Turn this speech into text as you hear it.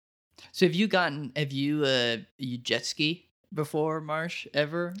So you jet ski before, Marsh,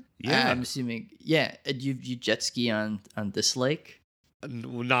 ever? Yeah. I'm assuming, yeah. You jet ski on this lake?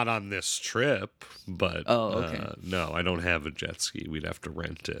 Not on this trip, but Oh, okay. no, I don't have a jet ski. We'd have to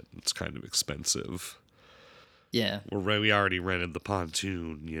rent it. It's kind of expensive. Yeah. We already rented the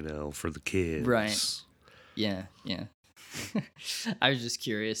pontoon, for the kids. Right. Yeah. I was just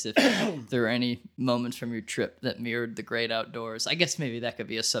curious if there were any moments from your trip that mirrored the great outdoors. I guess maybe that could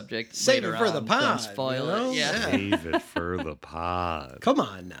be a subject. Save later it for the on. pod. Don't spoil it. Yeah. Save it for the pod. Come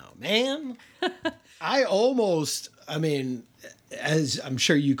on now, man. As I'm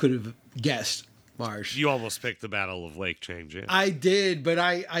sure you could have guessed, Marsh. You almost picked the Battle of Lake Change, yeah. I did, but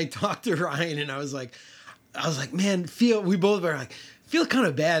I talked to Ryan and I was like, man, we both were like, feel kind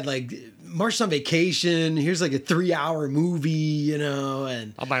of bad. Like, Marsh's on vacation. Here's like a 3-hour movie,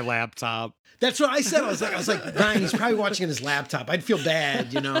 and on my laptop. That's what I said. I was like, Ryan, he's probably watching on his laptop. I'd feel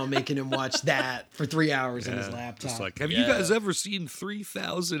bad, making him watch that for 3 hours on his laptop. Just like, have you guys ever seen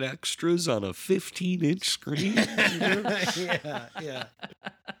 3,000 extras on a 15-inch screen? Yeah.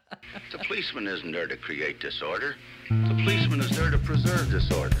 The policeman isn't there to create disorder. The policeman is there to preserve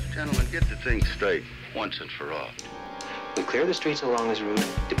disorder. Gentlemen, get the thing straight once and for all. We clear the streets along this route,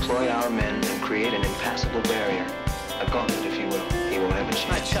 deploy our men, and create an impassable barrier. A gauntlet, if you will. He won't have a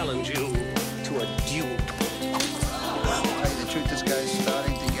chance. I challenge you to a duel. Tell you the truth, this guy's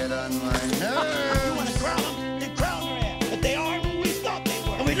starting to get on my nerves. You want to crown them? Then crown their ass. But they are who we thought they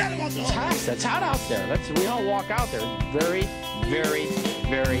were. And we let them off the hook. It's hot out there. We all walk out there. Very, very,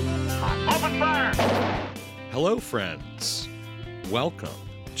 very hot. Open fire! Hello, friends. Welcome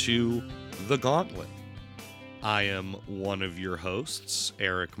to The Gauntlet. I am one of your hosts,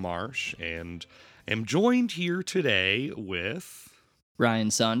 Eric Marsh, and am joined here today with Ryan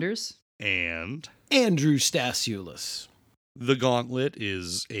Saunders and Andrew Stasiulis. The Gauntlet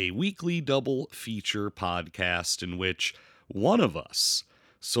is a weekly double feature podcast in which one of us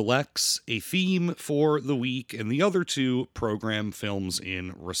selects a theme for the week and the other two program films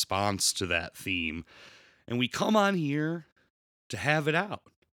in response to that theme. And we come on here to have it out.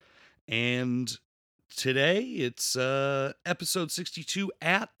 And today it's episode 62,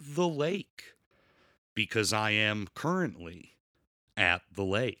 At the Lake, because I am currently at the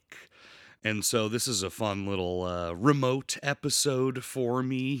lake. And so this is a fun little remote episode for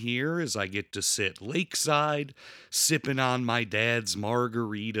me here as I get to sit lakeside, sipping on my dad's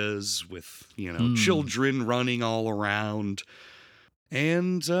margaritas with, children running all around.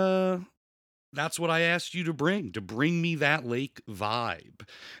 And that's what I asked you to bring me that lake vibe.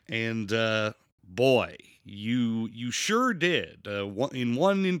 And boy, you sure did.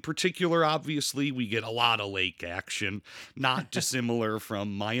 One in particular, obviously, we get a lot of lake action, not dissimilar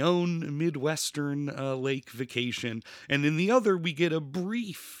from my own Midwestern lake vacation. And in the other, we get a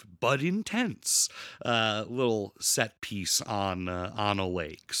brief but intense little set piece on a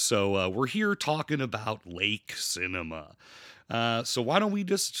lake. So we're here talking about lake cinema. So why don't we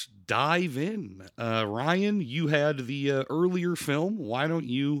just dive in? Ryan, you had the earlier film. Why don't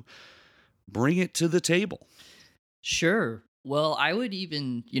you bring it to the table? Sure. Well, I would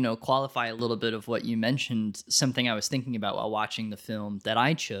even, qualify a little bit of what you mentioned, something I was thinking about while watching the film that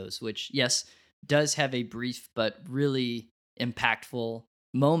I chose, which, yes, does have a brief but really impactful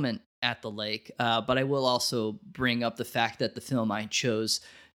moment at the lake. But I will also bring up the fact that the film I chose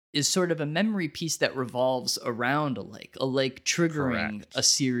is sort of a memory piece that revolves around a lake triggering Correct. a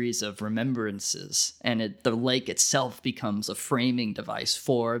series of remembrances. And the lake itself becomes a framing device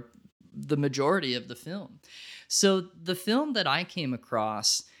for the majority of the film. So the film that I came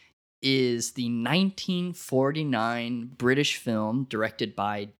across is the 1949 British film directed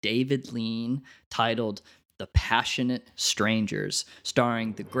by David Lean titled The Passionate Strangers,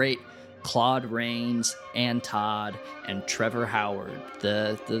 starring the great Claude Rains, Ann Todd, and Trevor Howard,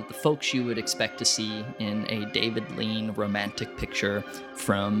 the folks you would expect to see in a David Lean romantic picture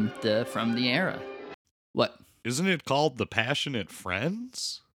from the era. What? Isn't it called The Passionate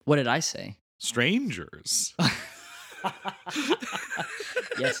Friends? What did I say? Strangers.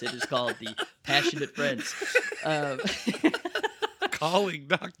 Yes, it is called The Passionate Friends. Calling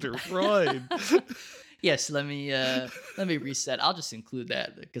Dr. Freud. Yes, let me reset. I'll just include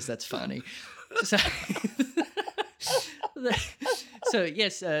that because that's funny. So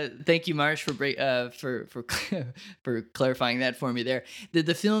yes, thank you, Marsh, for clarifying that for me there.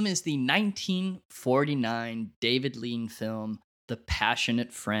 The film is the 1949 David Lean film, The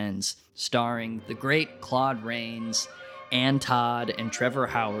Passionate Friends, starring the great Claude Rains, Ann Todd, and Trevor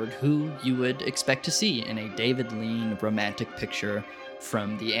Howard, who you would expect to see in a David Lean romantic picture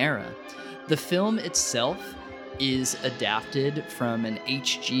from the era. The film itself is adapted from an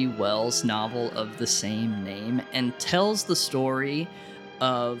H.G. Wells novel of the same name and tells the story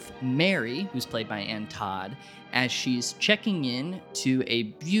of Mary, who's played by Ann Todd, as she's checking in to a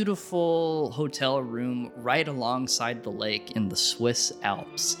beautiful hotel room right alongside the lake in the Swiss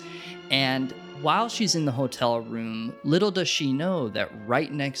Alps. And while she's in the hotel room, little does she know that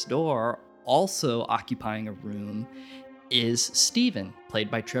right next door, also occupying a room, is Stephen, played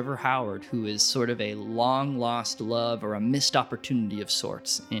by Trevor Howard, who is sort of a long-lost love or a missed opportunity of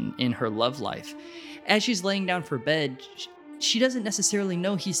sorts in her love life. As she's laying down for bed, she doesn't necessarily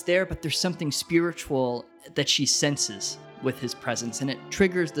know he's there, but there's something spiritual that she senses with his presence, and it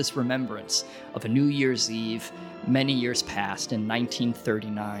triggers this remembrance of a New Year's Eve many years past in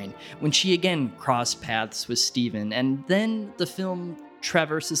 1939, when she again crossed paths with Stephen. And then the film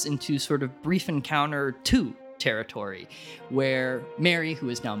traverses into sort of brief encounter 2 territory, where Mary, who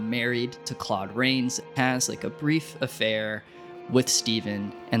is now married to Claude Rains, has like a brief affair with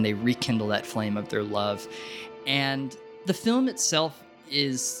Stephen, and they rekindle that flame of their love. And the film itself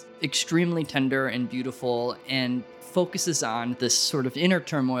is extremely tender and beautiful and focuses on this sort of inner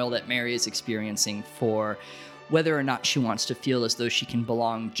turmoil that Mary is experiencing for whether or not she wants to feel as though she can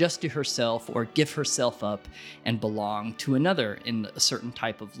belong just to herself or give herself up and belong to another in a certain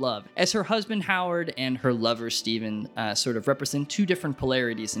type of love. As her husband Howard and her lover Stephen sort of represent 2 different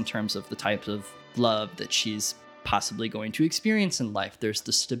polarities in terms of the types of love that she's possibly going to experience in life. There's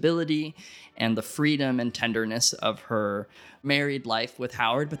the stability and the freedom and tenderness of her married life with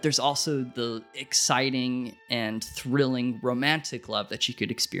Howard, but there's also the exciting and thrilling romantic love that she could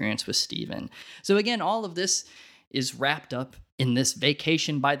experience with Stephen. So again, all of this is wrapped up in this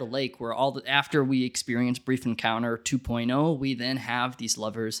vacation by the lake, where after we experience Brief Encounter 2.0, we then have these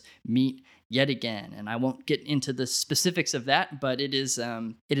lovers meet yet again. And I won't get into the specifics of that, but it is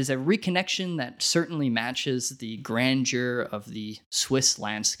a reconnection that certainly matches the grandeur of the Swiss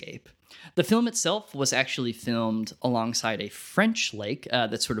landscape. The film itself was actually filmed alongside a French lake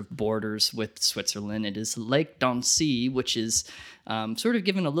that sort of borders with Switzerland. It is Lake d'Annecy, which is sort of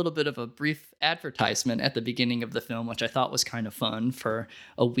given a little bit of a brief advertisement at the beginning of the film, which I thought was kind of fun for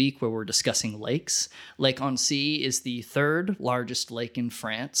a week where we're discussing lakes. Lake Annecy is the 3rd largest lake in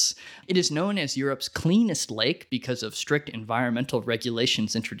France. It is known as Europe's cleanest lake because of strict environmental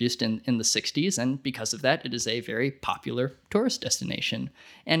regulations introduced in the 60s, and because of that, it is a very popular tourist destination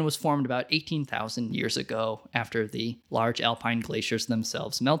and was formed about 18,000 years ago after the large alpine glaciers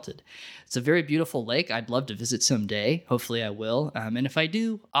themselves melted. It's a very beautiful lake. I'd love to visit someday. Hopefully I will. And if I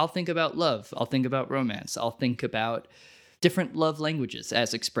do, I'll think about love. I'll think about romance. I'll think about different love languages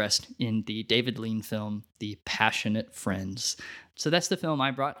as expressed in the David Lean film, The Passionate Friends. So that's the film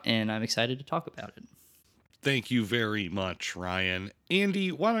I brought, and I'm excited to talk about it. Thank you very much, Ryan.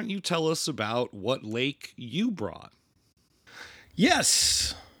 Andy, why don't you tell us about what lake you brought?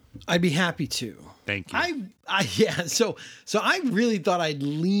 Yes, I'd be happy to. Thank you. So I really thought I'd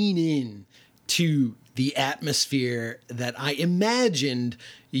lean in to the atmosphere that I imagined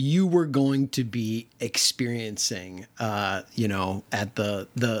you were going to be experiencing, at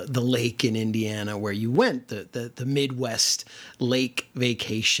the lake in Indiana where you went, the Midwest lake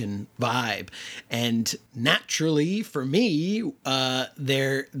vacation vibe. And naturally for me,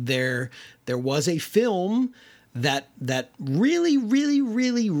 there was a film that really, really,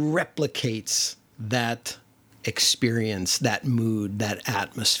 really replicates that experience, that mood, that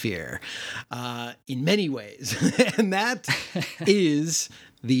atmosphere, in many ways. And that is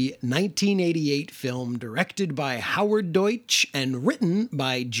the 1988 film directed by Howard Deutch and written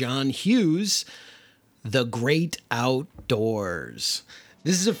by John Hughes, The Great Outdoors.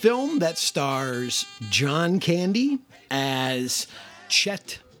 This is a film that stars John Candy as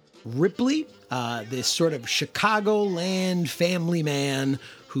Chet Ripley, this sort of Chicagoland family man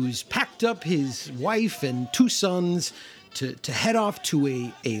who's packed up his wife and 2 sons to head off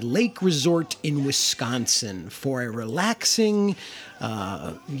to a lake resort in Wisconsin for a relaxing,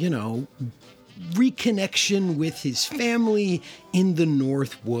 reconnection with his family in the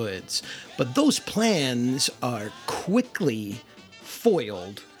Northwoods. But those plans are quickly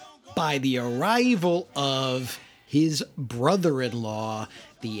foiled by the arrival of his brother-in-law,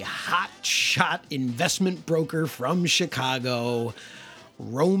 the hotshot investment broker from Chicago,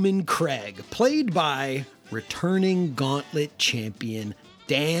 Roman Craig, played by returning Gauntlet champion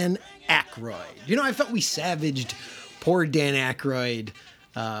Dan Aykroyd. I felt we savaged poor Dan Aykroyd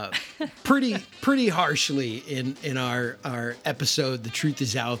pretty harshly in our episode, The Truth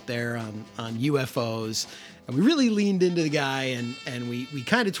Is Out There, on UFOs. And we really leaned into the guy, and we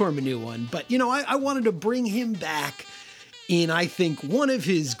kind of tore him a new one. But, I wanted to bring him back in, I think, one of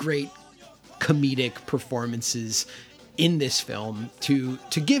his great comedic performances in this film to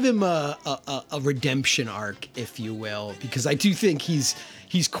give him a redemption arc, if you will, because I do think he's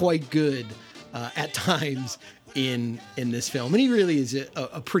quite good at times in this film, and he really is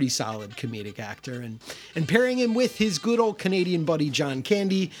a pretty solid comedic actor. And pairing him with his good old Canadian buddy John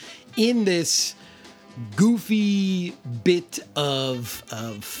Candy in this goofy bit of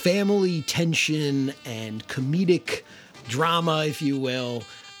family tension and comedic drama, if you will,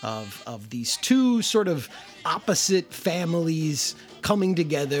 of these two sort of opposite families coming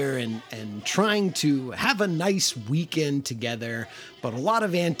together and trying to have a nice weekend together, but a lot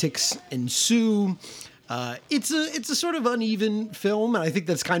of antics ensue. It's a sort of uneven film, and I think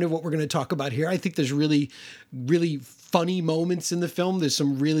that's kind of what we're going to talk about here. I think there's really, really funny moments in the film. There's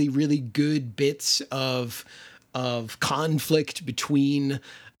some really, really good bits of conflict between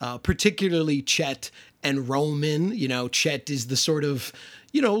particularly Chet and Roman. You know, Chet is the sort of,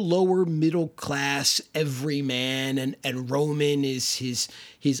 you know, lower middle class everyman, and Roman is his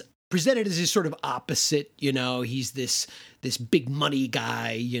presented as his sort of opposite. You know, he's this big money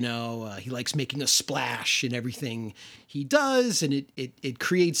guy. You know, he likes making a splash in everything he does, and it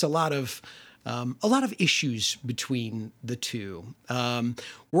creates a lot of issues between the two.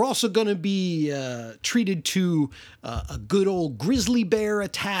 We're also going to be treated to a good old grizzly bear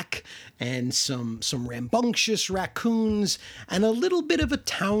attack and some rambunctious raccoons and a little bit of a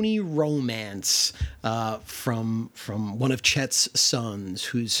towny romance from one of Chet's sons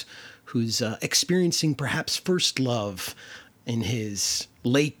who's experiencing perhaps first love in his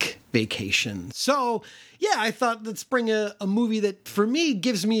lake vacation. So, yeah, I thought let's bring a movie that, for me,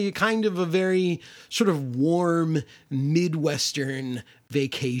 gives me a kind of a very sort of warm Midwestern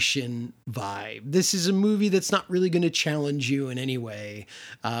vacation vibe. This is a movie that's not really going to challenge you in any way,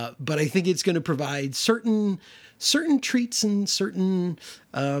 but I think it's going to provide certain treats and certain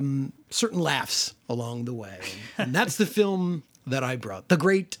laughs along the way. And that's the film that I brought, The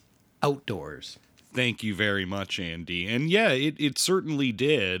Great Outdoors. Thank you very much, Andy. And yeah, it certainly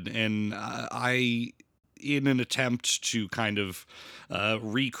did. And I, in an attempt to kind of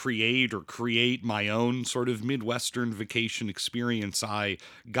recreate or create my own sort of Midwestern vacation experience, I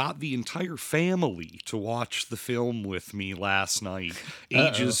got the entire family to watch the film with me last night,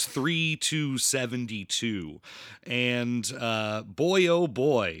 ages 3 to 72. And boy, oh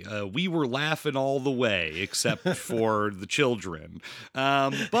boy, we were laughing all the way, except for the children.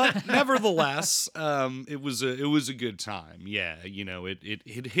 But nevertheless, it was a good time. Yeah, you know, it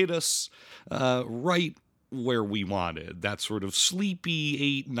hit us right where we wanted. That sort of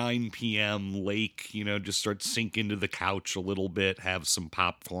sleepy 8-9 p.m. lake, you know, just start sink into the couch a little bit, have some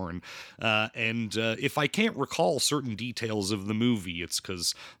popcorn. And if I can't recall certain details of the movie, it's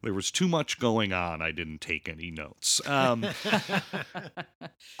because there was too much going on. I didn't take any notes. I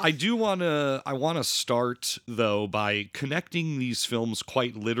want to start, though, by connecting these films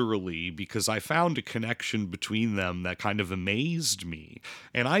quite literally, because I found a connection between them that kind of amazed me.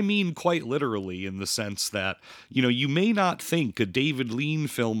 And I mean quite literally, in the sense that, you know, you may not think a David Lean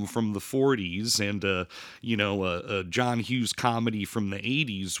film from the 40s and a John Hughes comedy from the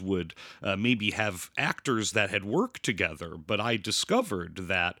 80s would maybe have actors that had worked together, but I discovered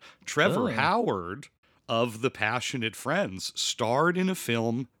that Trevor Howard of The Passionate Friends starred in a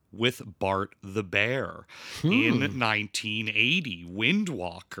film with Bart the Bear in 1980,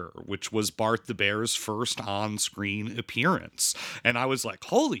 Windwalker, which was Bart the Bear's first on-screen appearance. And I was like,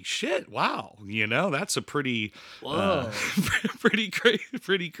 holy shit, wow, you know, that's a pretty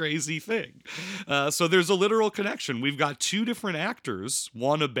crazy thing. So there's a literal connection. We've got two different actors,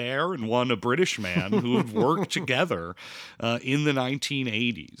 one a bear and one a British man, who have worked together in the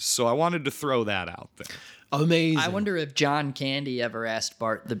 1980s. So I wanted to throw that out there. Amazing. I wonder if John Candy ever asked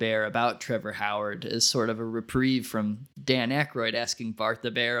Bart the Bear about Trevor Howard as sort of a reprieve from Dan Aykroyd asking Bart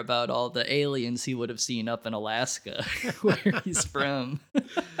the Bear about all the aliens he would have seen up in Alaska, where he's from.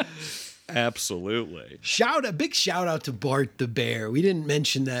 Absolutely. A big shout out to Bart the Bear. We didn't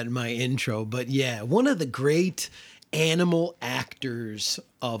mention that in my intro, but yeah, one of the great animal actors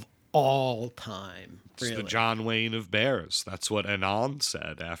of all time. It's the John Wayne of bears. That's what Anand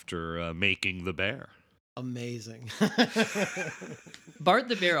said after making the bear. Amazing. Bart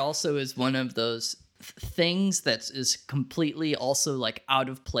the Bear also is one of those things that is completely also like out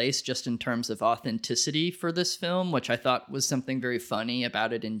of place just in terms of authenticity for this film, which I thought was something very funny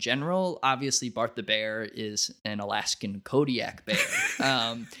about it in general. Obviously, Bart the Bear is an Alaskan Kodiak bear.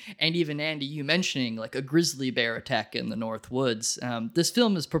 And even Andy, you mentioning like a grizzly bear attack in the Northwoods. This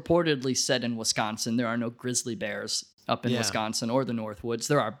film is purportedly set in Wisconsin. There are no grizzly bears up in Wisconsin or the Northwoods.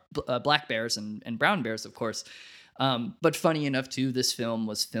 There are black bears and brown bears, of course. But funny enough, too, this film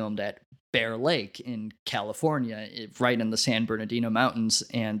was filmed at Bear Lake in California, right in the San Bernardino Mountains.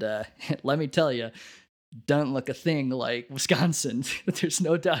 And let me tell you, doesn't look a thing like Wisconsin. There's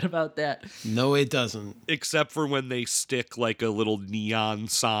no doubt about that. No, it doesn't. Except for when they stick like a little neon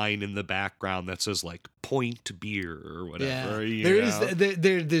sign in the background that says like Point Beer or whatever.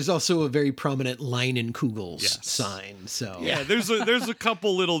 There's also a very prominent Leinenkugels Yes. sign. So Yeah, there's a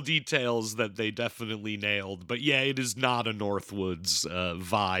couple little details that they definitely nailed, but yeah, it is not a Northwoods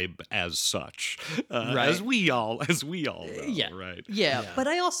vibe as such, Right. as we all know, Yeah. right? Yeah, but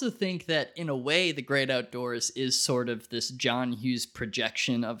I also think that in a way, the Great Outdoors is sort of this John Hughes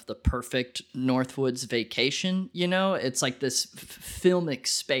projection of the perfect Northwoods vacation. You know, it's like this filmic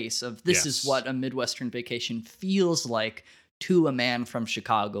space of this is Yes. what a Midwestern vacation feels like to a man from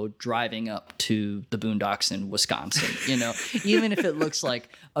Chicago driving up to the boondocks in Wisconsin. You know, even if it looks like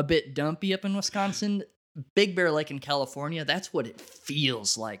a bit dumpy up in Wisconsin, Big Bear Lake in California, that's what it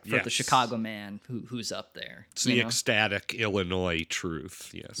feels like for the Yes. Chicago man who's up there. It's the you know? ecstatic Illinois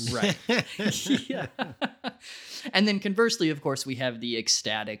truth, yes. Right. Yeah. And then conversely, of course, we have the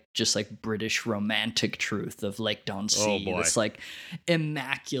ecstatic, just like British romantic truth of Lake Donsea. boy. This like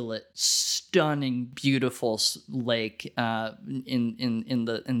immaculate, stunning, beautiful lake in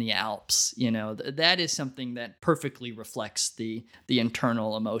the Alps. You know, that is something that perfectly reflects the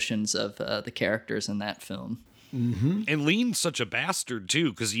internal emotions of the characters in that film. And Lean's such a bastard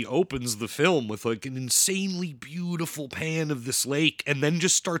too, because he opens the film with like an insanely beautiful pan of this lake and then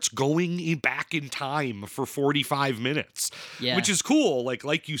just starts going back in time for 45 minutes. Yeah. Which is cool.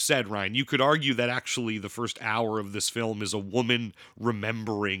 Like you said, Ryan, you could argue that actually the first hour of this film is a woman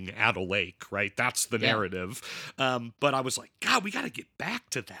remembering at a lake, right? That's the narrative. But I was like, God, we got to get back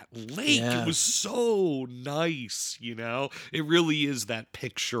to that lake. Yeah. It was so nice, you know? It really is that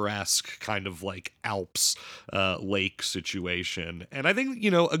picturesque kind of like Alps lake situation. And I think,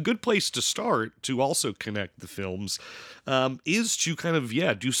 you know, a good place to start to also connect the films is to kind of,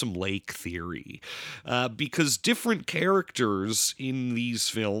 do some lake theory. Because different characters in these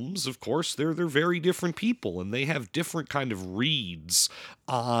films, of course, they're very different people and they have different kind of reads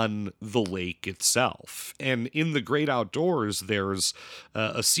on the lake itself. And in The Great Outdoors, there's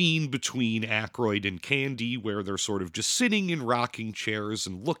a scene between Aykroyd and Candy where they're sort of just sitting in rocking chairs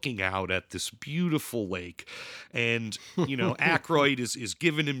and looking out at this beautiful lake. And, you know, Aykroyd is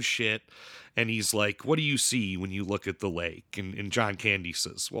giving him shit. And he's like, what do you see when you look at the lake? And John Candy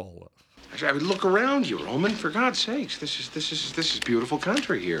says, well, I mean, look around you, Roman. For God's sakes, this is beautiful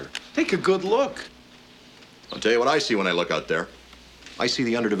country here. Take a good look. I'll tell you what I see when I look out there. I see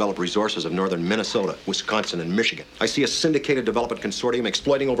the underdeveloped resources of northern Minnesota, Wisconsin, and Michigan. I see a syndicated development consortium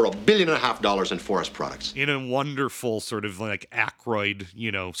exploiting over $1.5 billion in forest products. in a wonderful sort of like Aykroyd,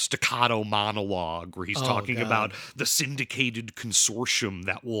 you know, staccato monologue where he's talking God. about the syndicated consortium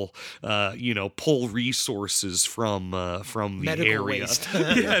that will, you know, pull resources from the Medical area. waste.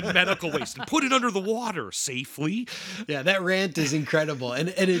 Yeah, medical waste and put it under the water safely. Yeah, that rant is incredible, and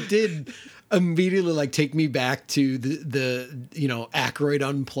it did immediately like take me back to the you know, Aykroyd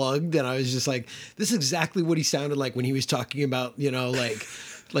Unplugged, and I was just like, this is exactly what he sounded like when he was talking about, you know, like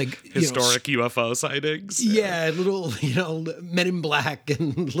Historic UFO sightings. yeah, little, you know, Men in Black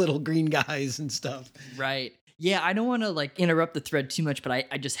and little green guys and stuff. Right. Yeah, I don't want to like interrupt the thread too much, but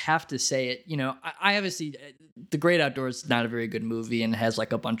I just have to say it. You know, I obviously, The Great Outdoors is not a very good movie and has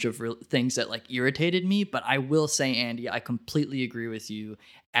like a bunch of things that like irritated me. But I will say, Andy, I completely agree with you.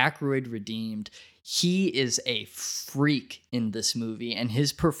 Aykroyd redeemed. He is a freak in this movie, and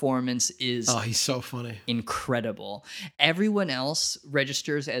his performance is He's so funny. incredible. Everyone else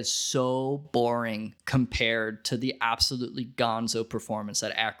registers as so boring compared to the absolutely gonzo performance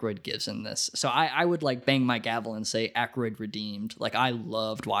that Aykroyd gives in this. So I would like bang my gavel and say Aykroyd redeemed. Like, I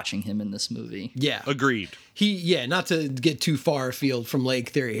loved watching him in this movie. Yeah. Agreed. Not to get too far afield from Lake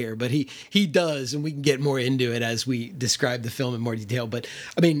Theory here, but he does, and we can get more into it as we describe the film in more detail. But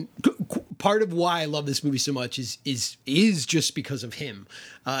I mean, part of why I love this movie so much is just because of him,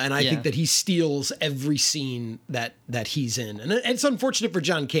 and I think that he steals every scene that he's in, and it's unfortunate for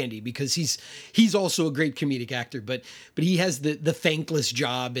John Candy because he's also a great comedic actor, but he has the thankless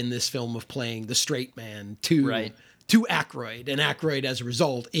job in this film of playing the straight man to Aykroyd, and Aykroyd as a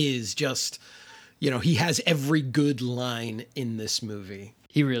result is just, you know, he has every good line in this movie.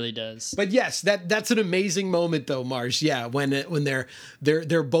 He really does. But yes, that's an amazing moment though, Marsh. Yeah, when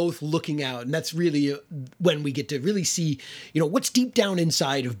they're both looking out, and that's really when we get to really see, you know, what's deep down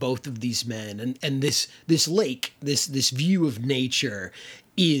inside of both of these men, and this lake, this view of nature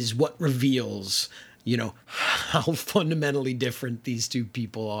is what reveals, you know, how fundamentally different these two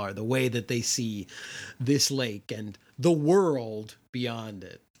people are, the way that they see this lake and the world beyond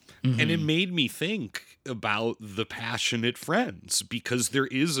it. And it made me think about the passionate friends, because there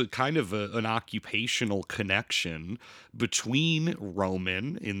is a kind of an occupational connection between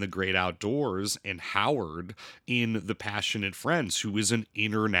Roman in The Great Outdoors and Howard in The Passionate Friends, who is an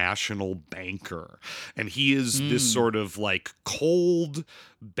international banker. And he is this sort of like cold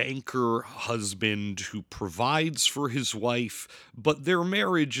banker husband who provides for his wife, but their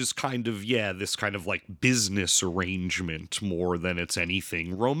marriage is kind of, this kind of like business arrangement more than it's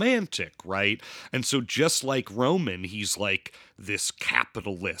anything romantic, right? And so just like Roman, he's like this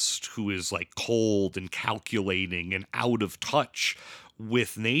capitalist who is like cold and calculating and out of touch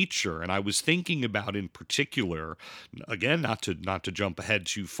with nature. And I was thinking about, in particular, again, not to jump ahead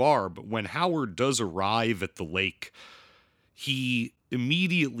too far, but when Howard does arrive at the lake, he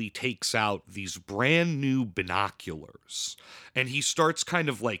immediately takes out these brand new binoculars and he starts kind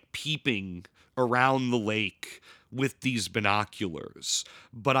of like peeping around the lake with these binoculars.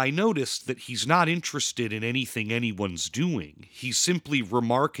 But I noticed that he's not interested in anything anyone's doing. He's simply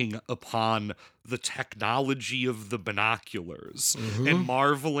remarking upon the technology of the binoculars and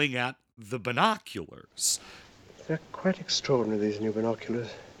marveling at the binoculars. They're quite extraordinary, these new binoculars.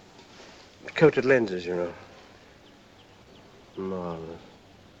 Coated lenses, you know. Marvelous.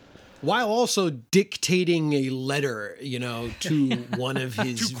 While also dictating a letter, to one of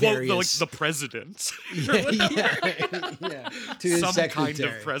his to quote various... the president. yeah, to his some secretary. kind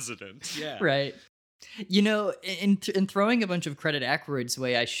of president. Yeah. Right. In throwing a bunch of credit Aykroyd's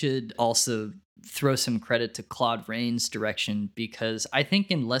way, I should also throw some credit to Claude Rains' direction, because I think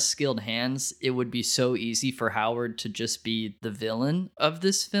in less skilled hands, it would be so easy for Howard to just be the villain of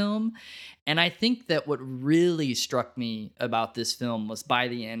this film. And I think that what really struck me about this film was by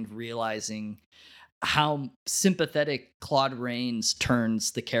the end realizing how sympathetic Claude Rains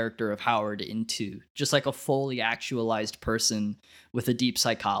turns the character of Howard into, just like a fully actualized person with a deep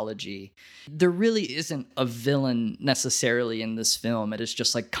psychology. There really isn't a villain necessarily in this film. It is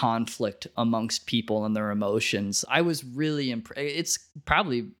just like conflict amongst people and their emotions. I was really impressed. It's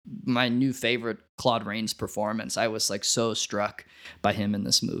probably my new favorite Claude Rains performance. I was like so struck by him in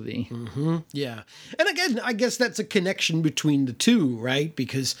this movie. Yeah. And again, I guess that's a connection between the two, right?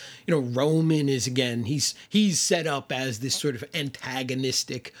 Because, Roman is, again, he's set up as this sort of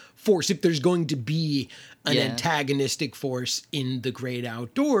antagonistic force, if there's going to be an antagonistic force in The Great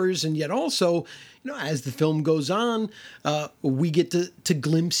Outdoors. And yet also, as the film goes on, we get to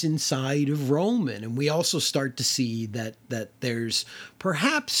glimpse inside of Roman. And we also start to see that there's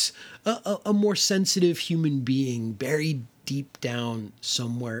perhaps a more sensitive human being buried deep down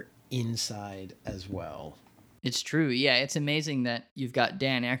somewhere inside as well. It's true. Yeah, it's amazing that you've got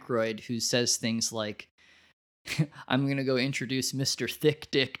Dan Aykroyd who says things like, I'm going to go introduce Mr.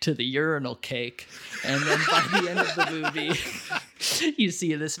 Thick Dick to the urinal cake. And then by the end of the movie, you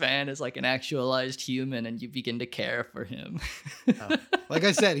see this man as like an actualized human and you begin to care for him. Like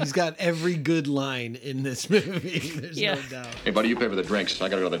I said, he's got every good line in this movie. There's no doubt. Hey, buddy, you pay for the drinks. I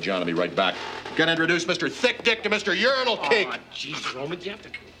gotta go to the John. I'll be right back. Gonna introduce Mr. Thick Dick to Mr. Urinal Cake. Oh, jeez, Roman, you have to...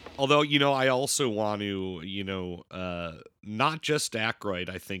 Although, I also want to, not just Aykroyd,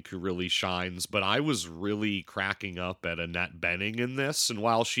 I think, who really shines, but I was really cracking up at Annette Bening in this. And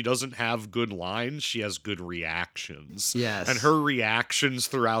while she doesn't have good lines, she has good reactions. Yes. And her reactions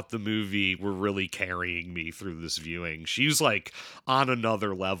throughout the movie were really carrying me through this viewing. She's like on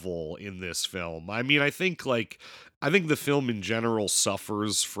another level in this film. I mean, I think the film in general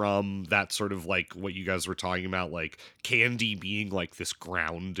suffers from that sort of like what you guys were talking about, like Candy being like this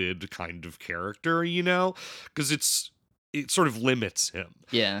grounded kind of character, because it sort of limits him.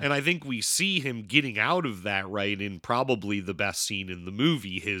 Yeah. And I think we see him getting out of that, right, in probably the best scene in the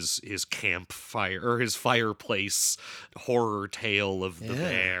movie, his campfire or his fireplace horror tale of the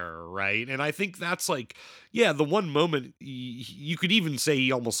bear, right? And I think that's like, the one moment you could even say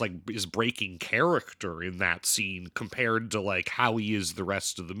he almost like is breaking character in that scene compared to like how he is the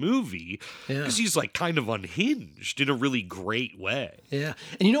rest of the movie, because he's like kind of unhinged in a really great way. Yeah.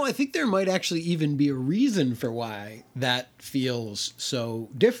 And I think there might actually even be a reason for why that feels so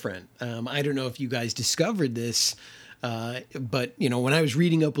different. I don't know if you guys discovered this, but when I was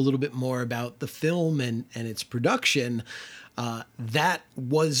reading up a little bit more about the film and its production, that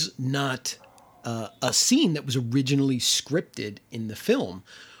was not a scene that was originally scripted in the film.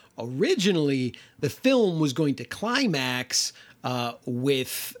 Originally, the film was going to climax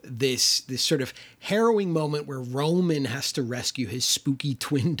with this sort of harrowing moment where Roman has to rescue his spooky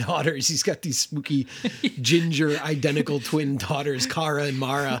twin daughters. He's got these spooky ginger identical twin daughters, Kara and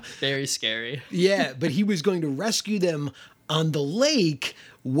Mara. Very scary. Yeah, but he was going to rescue them on the lake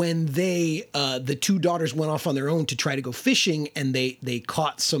when they the two daughters went off on their own to try to go fishing, and they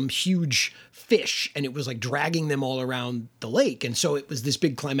caught some huge fish, and it was like dragging them all around the lake. And so it was this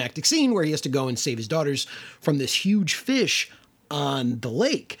big climactic scene where he has to go and save his daughters from this huge fish on the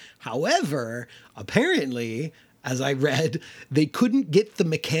lake. However, apparently, as I read, they couldn't get the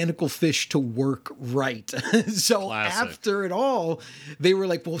mechanical fish to work right. So Classic. after it all, they were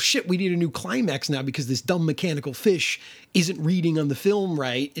like, well, shit, we need a new climax now because this dumb mechanical fish isn't reading on the film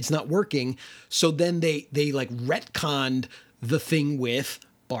right. It's not working. So then they like retconned the thing with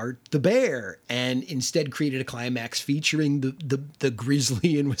Bart the bear, and instead created a climax featuring the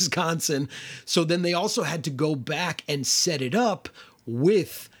grizzly in Wisconsin. So then they also had to go back and set it up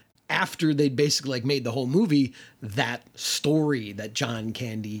with, after they'd basically like made the whole movie, that story that John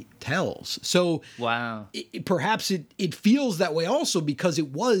Candy tells. So Wow. Perhaps it feels that way also because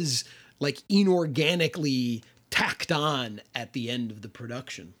it was like inorganically tacked on at the end of the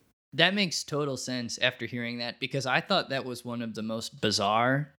production. That makes total sense after hearing that, because I thought that was one of the most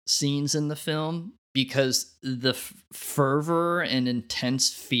bizarre scenes in the film, because the fervor and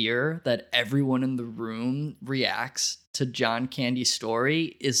intense fear that everyone in the room reacts to John Candy's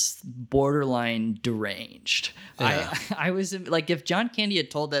story is borderline deranged. Yeah. I was like, if John Candy had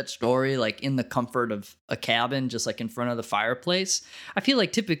told that story like in the comfort of a cabin, just like in front of the fireplace, I feel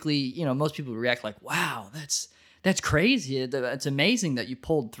like typically, you know, most people react like, wow, that's crazy. It's amazing that you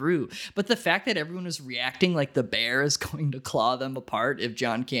pulled through. But the fact that everyone is reacting like the bear is going to claw them apart if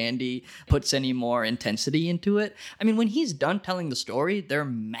John Candy puts any more intensity into it. I mean, when he's done telling the story, they're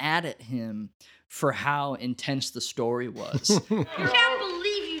mad at him for how intense the story was. I can't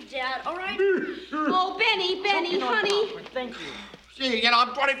believe you, Dad, all right? Oh, Benny, honey. Thank you. Gee, you know,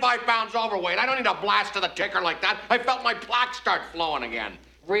 I'm 25 pounds overweight. I don't need a blast to the ticker like that. I felt my plaque start flowing again.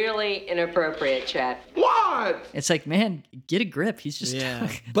 Really inappropriate, Chet. What? It's like, man, get a grip. He's just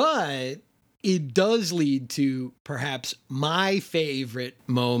But it does lead to perhaps my favorite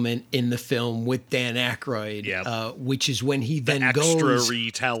moment in the film with Dan Aykroyd, which is when he then Extra goes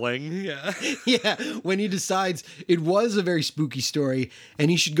retelling. Yeah. yeah, when he decides it was a very spooky story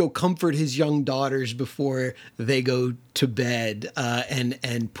and he should go comfort his young daughters before they go to bed,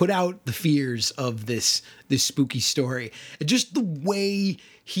 and put out the fears of this spooky story. And just the way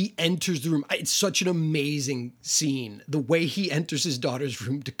he enters the room, it's such an amazing scene. The way he enters his daughter's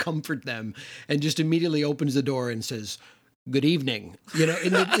room to comfort them and just immediately opens the door and says, "Good evening," you know,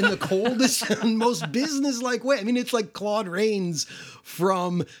 in the coldest and most business-like way. I mean, it's like Claude Rains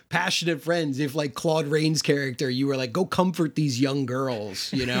from Passionate Friends. If like Claude Rains' character, you were like, go comfort these young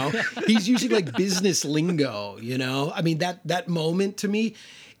girls, you know? He's using like business lingo, you know? I mean, that moment to me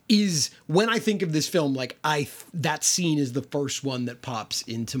is, when I think of this film, like that scene is the first one that pops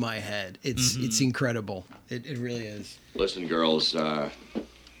into my head. It's incredible. It really is. Listen, girls,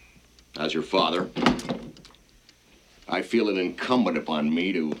 as your father, I feel it incumbent upon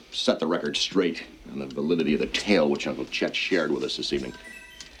me to set the record straight on the validity of the tale which Uncle Chet shared with us this evening.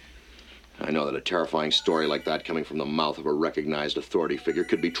 I know that a terrifying story like that coming from the mouth of a recognized authority figure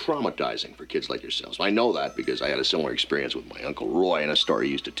could be traumatizing for kids like yourselves. I know that because I had a similar experience with my Uncle Roy and a story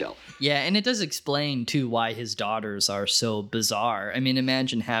he used to tell. Yeah, and it does explain, too, why his daughters are so bizarre. I mean,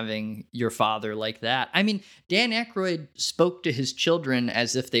 imagine having your father like that. I mean, Dan Aykroyd spoke to his children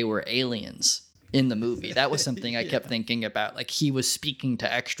as if they were aliens in the movie. That was something I kept thinking about. Like, he was speaking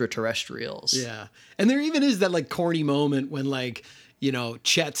to extraterrestrials. Yeah. And there even is that, like, corny moment when, like, you know,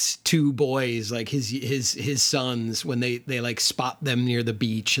 Chet's two boys, like his sons, when they like spot them near the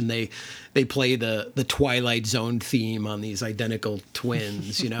beach and they play the Twilight Zone theme on these identical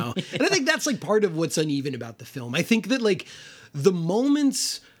twins, you know? And I think that's like part of what's uneven about the film. I think that like the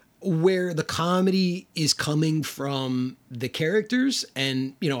moments where the comedy is coming from the characters,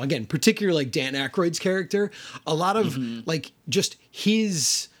 and, you know, again, particularly like Dan Aykroyd's character, a lot of like just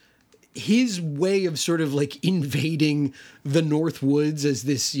his way of sort of like invading the Northwoods as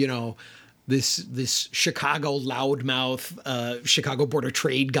this, you know, this Chicago loudmouth, Chicago Board of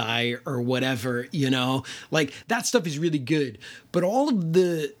Trade guy or whatever, you know, like that stuff is really good. But all of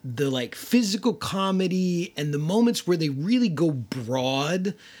the like physical comedy and the moments where they really go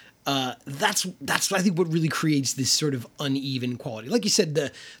broad, that's I think what really creates this sort of uneven quality. Like you said,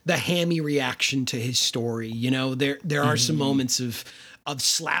 the hammy reaction to his story, you know, there are some moments of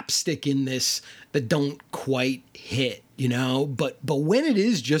slapstick in this that don't quite hit, you know, but when it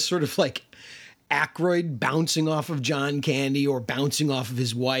is just sort of like Aykroyd bouncing off of John Candy or bouncing off of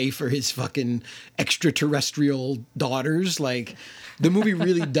his wife or his fucking extraterrestrial daughters. Like, the movie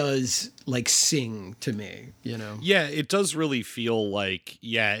really does like sing to me, you know? Yeah, it does really feel like,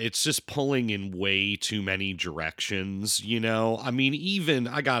 it's just pulling in way too many directions, you know? I mean, even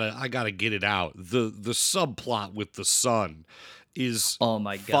I gotta get it out. The subplot with the son is oh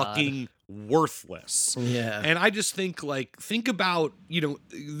my God, fucking worthless. Yeah. And I just think about,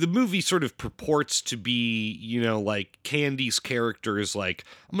 the movie sort of purports to be, like Candy's character is like,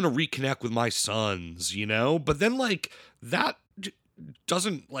 I'm going to reconnect with my sons, but then like that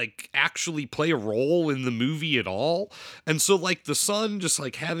doesn't like actually play a role in the movie at all. And so like the son just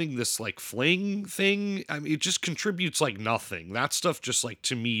like having this like fling thing, I mean, it just contributes like nothing. That stuff just like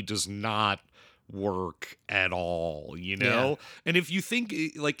to me does not work at all, Yeah. And if you think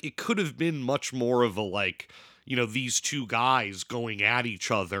like it could have been much more of a like, these two guys going at each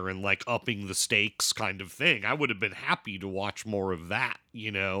other and like upping the stakes kind of thing, I would have been happy to watch more of that,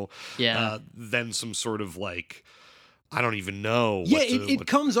 than some sort of like, I don't even know. Yeah, it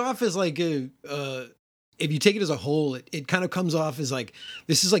comes off as like if you take it as a whole, it kind of comes off as like,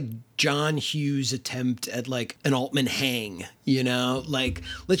 this is like John Hughes' attempt at like an Altman hang, like,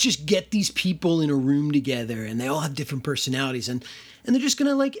 let's just get these people in a room together and they all have different personalities and they're just going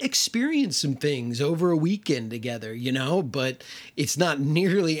to like experience some things over a weekend together, but it's not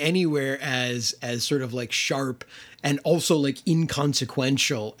nearly anywhere as sort of like sharp and also like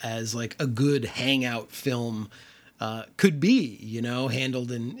inconsequential as like a good hangout film could be,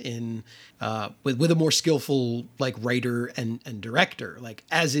 handled in with a more skillful like writer and director. Like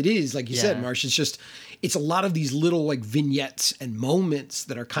as it is, like you said, Marsh, it's a lot of these little like vignettes and moments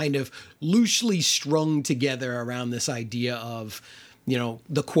that are kind of loosely strung together around this idea of,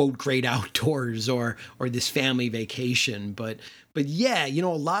 the quote great outdoors or this family vacation. But yeah, a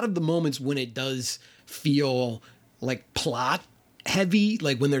lot of the moments when it does feel like plot heavy,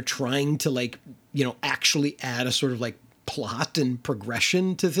 like when they're trying to like, actually add a sort of like plot and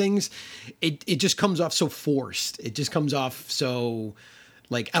progression to things, it just comes off so forced. It just comes off so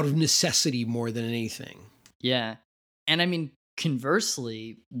like out of necessity more than anything. Yeah. And I mean,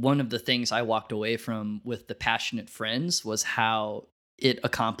 conversely, one of the things I walked away from with The Passionate Friends was how it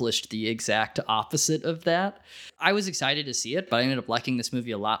accomplished the exact opposite of that. I was excited to see it, but I ended up liking this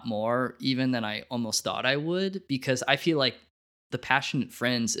movie a lot more even than I almost thought I would, because I feel like The Passionate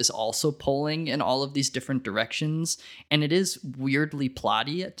Friends is also pulling in all of these different directions, and it is weirdly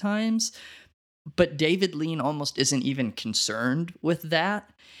plotty at times, but David Lean almost isn't even concerned with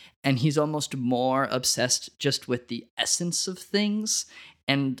that, and he's almost more obsessed just with the essence of things,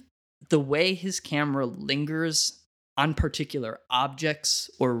 and the way his camera lingers on particular objects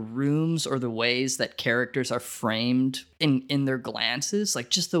or rooms or the ways that characters are framed in their glances, like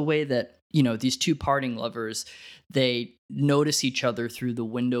just the way that, these two parting lovers, they notice each other through the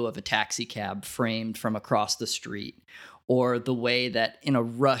window of a taxi cab framed from across the street, or the way that in a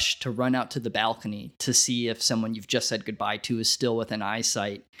rush to run out to the balcony to see if someone you've just said goodbye to is still within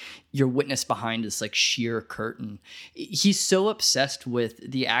eyesight, you're witness behind this like sheer curtain. He's so obsessed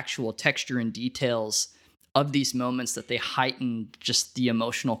with the actual texture and details of these moments that they heighten just the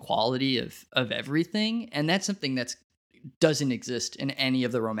emotional quality of everything. And that's something that's doesn't exist in any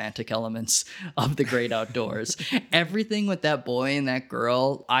of the romantic elements of The Great Outdoors. Everything with that boy and that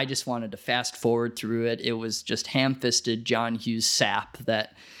girl, I just wanted to fast forward through it. It was just ham-fisted John Hughes sap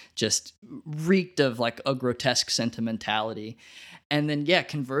that just reeked of like a grotesque sentimentality. And then,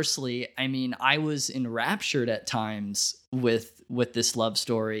 conversely, I mean, I was enraptured at times with this love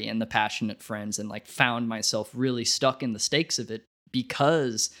story and The Passionate Friends, and like found myself really stuck in the stakes of it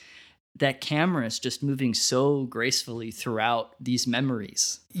because that camera is just moving so gracefully throughout these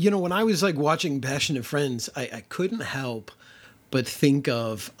memories. When I was like watching Passionate Friends, I couldn't help but think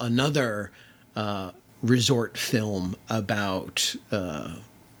of another resort film about,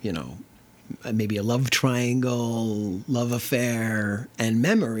 maybe a love triangle, love affair, and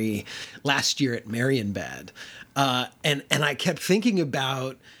memory last year at Marienbad. And I kept thinking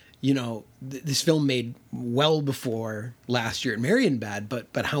about, this film made well before last year at Marienbad,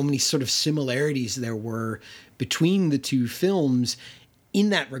 but how many sort of similarities there were between the two films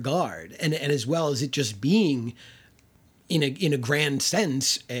in that regard. And as well as it just being, in a grand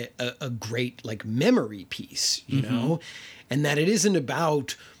sense, a great like memory piece, you know, and that it isn't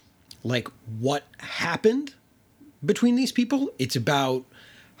about like what happened between these people. It's about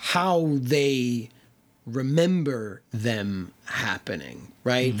how they remember them happening,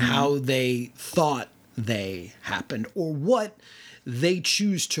 right? How they thought they happened, or what they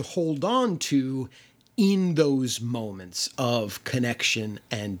choose to hold on to in those moments of connection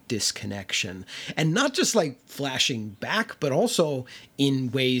and disconnection. And not just like flashing back, but also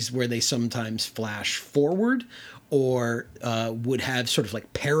in ways where they sometimes flash forward or would have sort of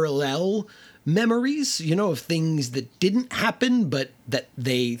like parallel memories, you know, of things that didn't happen, but that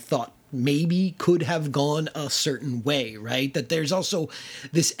they thought maybe could have gone a certain way, right? That there's also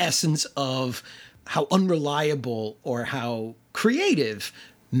this essence of how unreliable or how creative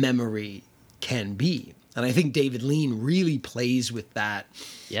memory can be. And I think David Lean really plays with that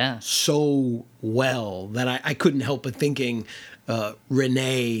so well that I couldn't help but thinking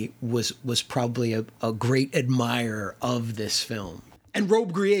Renee was probably a great admirer of this film. And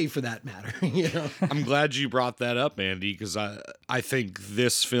Robbe-Grillet, for that matter. You know? I'm glad you brought that up, Andy, because I think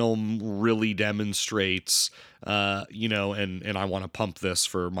this film really demonstrates, you know, and I want to pump this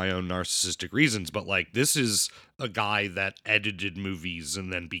for my own narcissistic reasons, but like this is a guy that edited movies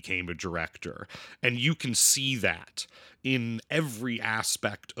and then became a director. And you can see that in every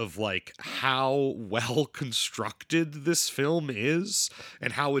aspect of like how well constructed this film is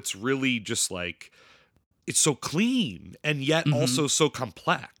and how it's really just like, it's so clean and yet also so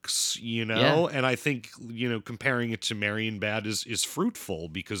complex, you know? And I think, you know, comparing it to Marion Bad is fruitful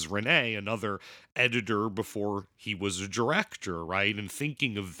because Renee, another editor before he was a director, right? And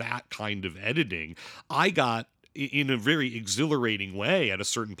thinking of that kind of editing, I got in a very exhilarating way at a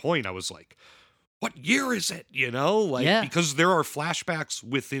certain point. I was like, what year is it? You know, like, because there are flashbacks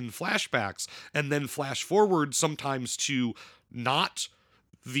within flashbacks and then flash forward sometimes to not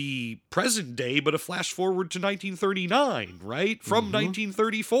the present day, but a flash forward to 1939, right? From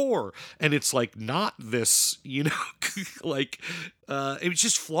 1934. And it's like not this, you know, like, it's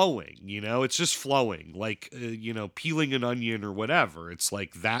just flowing, you know, it's just flowing like, you know, peeling an onion or whatever. It's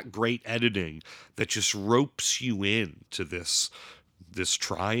like that great editing that just ropes you into this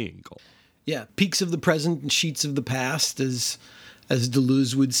triangle. Yeah. Peaks of the present and sheets of the past, as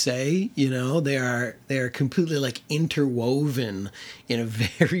Deleuze would say, you know, they are completely like interwoven in a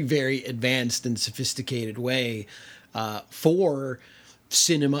very, very advanced and sophisticated way for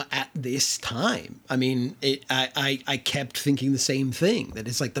cinema at this time. I mean, I kept thinking the same thing, that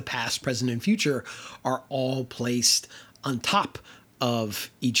it's like the past, present, and future are all placed on top of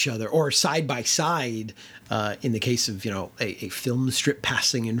each other or side by side in the case of, you know, a film strip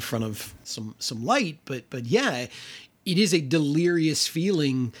passing in front of some light. But yeah, it is a delirious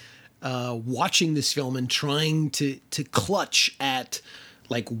feeling watching this film and trying to clutch at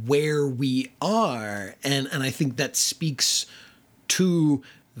like where we are. And I think that speaks to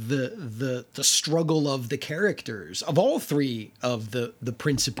the struggle of the characters, of all three of the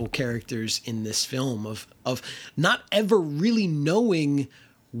principal characters in this film, of not ever really knowing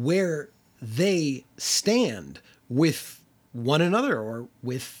where they stand with one another or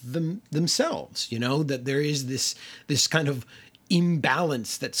with themselves, you know, that there is this kind of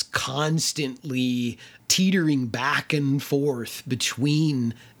imbalance that's constantly teetering back and forth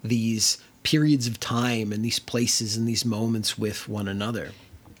between these periods of time and these places and these moments with one another.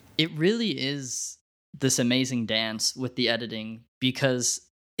 It really is this amazing dance with the editing, because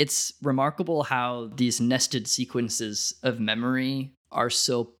it's remarkable how these nested sequences of memory are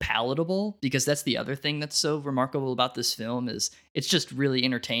so palatable, because that's the other thing that's so remarkable about this film is it's just really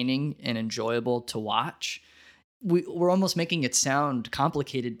entertaining and enjoyable to watch. We're almost making it sound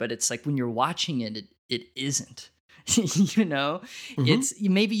complicated, but it's like when you're watching it isn't. You know, it's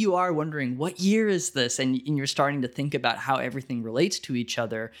maybe you are wondering what year is this, and you're starting to think about how everything relates to each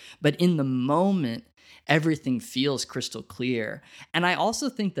other, but in the moment everything feels crystal clear. And I also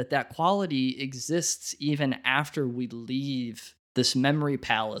think that quality exists even after we leave this memory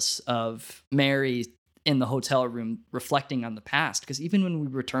palace of Mary in the hotel room reflecting on the past, because even when we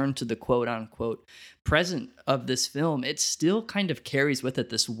return to the quote unquote present of this film, it still kind of carries with it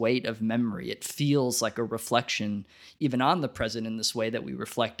this weight of memory. It feels like a reflection even on the present in this way that we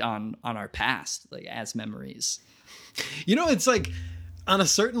reflect on our past, like as memories. You know, it's like on a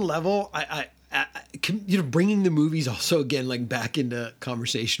certain level, I you know, bringing the movies also again like back into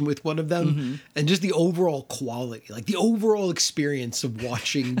conversation with one of them, and just the overall quality, like the overall experience of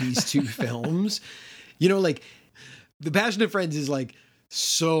watching these two films. You know, like The Passion of Friends is like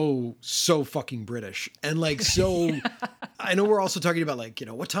so fucking British, and like so. I know we're also talking about like, you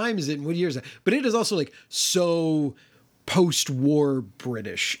know, what time is it and what year is it, but it is also like so post-war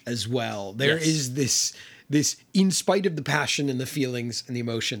British as well. There is this, in spite of the passion and the feelings and the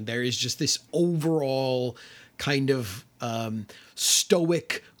emotion, there is just this overall kind of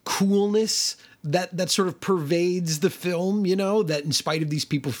stoic coolness that sort of pervades the film, you know, that in spite of these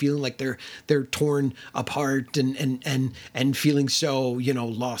people feeling like they're torn apart and feeling so, you know,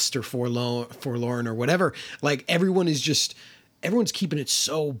 lost or forlorn or whatever, like everyone's keeping it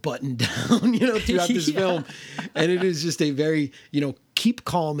so buttoned down, you know, throughout this film. And it is just a very, you know, keep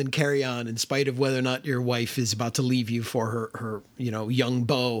calm and carry on in spite of whether or not your wife is about to leave you for her, you know, young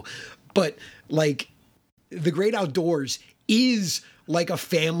beau. But like The Great Outdoors is like a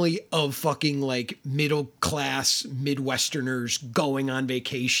family of fucking like middle class Midwesterners going on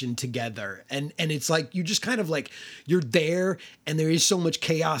vacation together. And it's like, you just kind of like, you're there and there is so much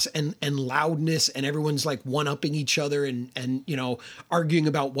chaos and loudness and everyone's like one-upping each other and, you know, arguing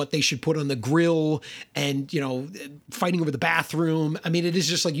about what they should put on the grill and, you know, fighting over the bathroom. I mean, it is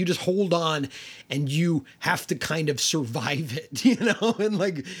just like, you just hold on and you have to kind of survive it, you know? And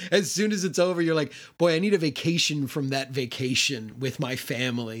like, as soon as it's over, you're like, boy, I need a vacation from that vacation with my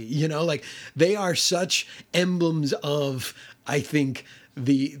family, you know, like they are such emblems of, I think,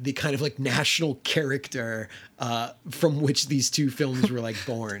 the kind of like national character from which these two films were like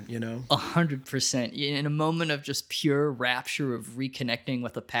born, you know? 100%. In a moment of just pure rapture of reconnecting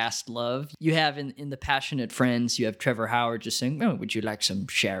with a past love, you have in The Passionate Friends, you have Trevor Howard just saying, "Oh, would you like some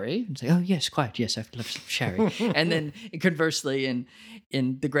sherry?" And say, "Oh, yes, quite. Yes, I'd love some sherry." And then conversely,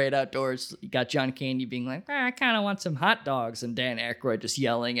 in The Great Outdoors, you got John Candy being like, "I kind of want some hot dogs," and Dan Aykroyd just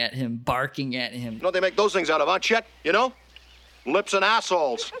yelling at him, barking at him. You know what they make those things out of, huh, Chet? You know? Lips and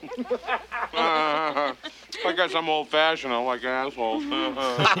assholes. I guess I'm old-fashioned. I like assholes.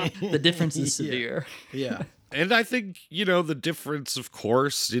 The difference is severe. Yeah. And I think, you know, the difference, of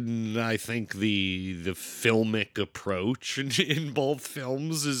course, in I think the filmic approach in both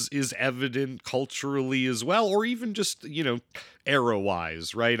films is evident culturally as well, or even just, you know,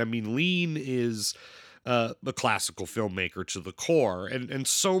 era-wise, right? I mean, Lean is a classical filmmaker to the core, and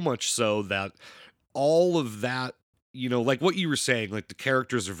so much so that all of that, you know, like what you were saying, like the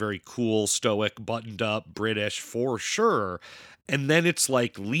characters are very cool, stoic, buttoned up, British for sure. And then it's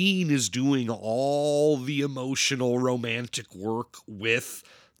like Lean is doing all the emotional, romantic work with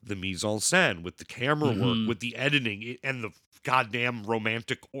the mise en scène, with the camera work, with the editing, and the goddamn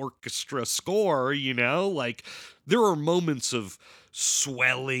romantic orchestra score, you know? Like, there are moments of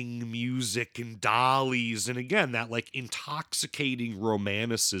swelling music and dollies, and again, that like intoxicating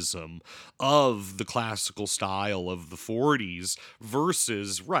romanticism of the classical style of the 40s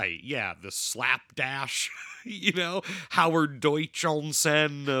versus, right, yeah, the slapdash, you know, Howard Deutch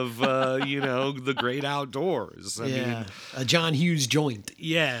Onsen of, you know, The Great Outdoors. I mean, a John Hughes joint.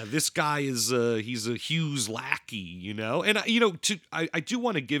 Yeah, this guy is, he's a Hughes lackey, you know? And, you know, I do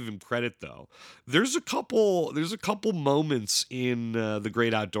want to give him credit, though. There's a couple moments in The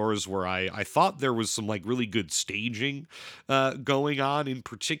Great Outdoors where I thought there was some, like, really good staging going on, in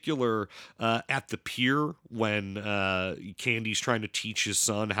particular at the pier when Candy's trying to teach his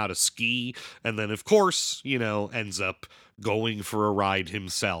son how to ski, and then, of course, you know, ends up going for a ride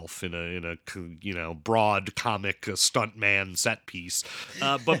himself in a you know, broad comic stuntman set piece.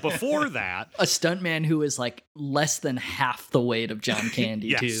 But before that, a stuntman who is like less than half the weight of John Candy,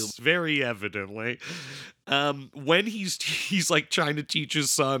 yes, too. Very evidently. When he's like trying to teach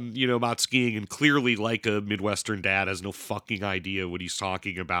his son, you know, about skiing, and clearly, like a Midwestern dad, has no fucking idea what he's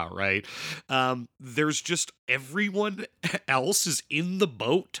talking about, right? There's just everyone else is in the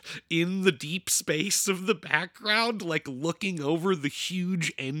boat in the deep space of the background, like looking over the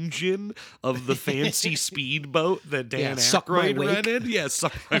huge engine of the fancy speedboat that Dan Aykroyd rented. Yeah,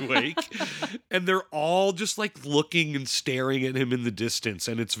 Suck My Wake. And they're all just like looking and staring at him in the distance,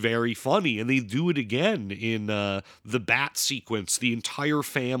 and it's very funny. And they do it again in the bat sequence. The entire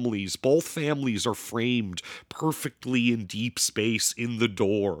both families are framed perfectly in deep space in the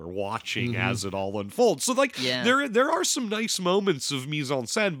door, watching as it all unfolds. So like, there are some nice moments of mise en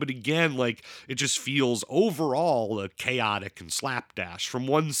scène, but again, like, it just feels overall chaotic and slapdash from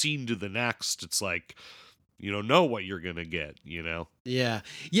one scene to the next. It's like, you don't know what you're gonna get, you know? Yeah.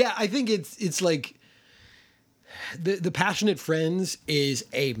 I think it's like the Passionate Friends is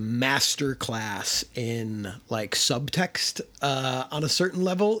a master class in like subtext on a certain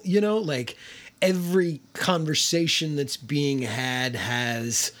level, you know, like every conversation that's being had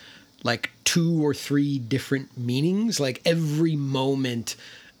has like 2 or 3 different meanings. Like every moment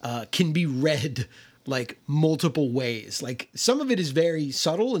can be read like multiple ways. Like some of it is very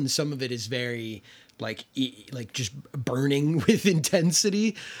subtle and some of it is very like just burning with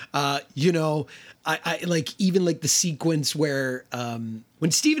intensity. You know, I like even like the sequence where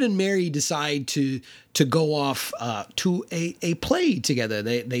when Stephen and Mary decide to go off to a play together,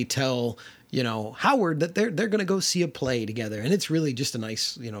 they tell, Howard that they're going to go see a play together. And it's really just a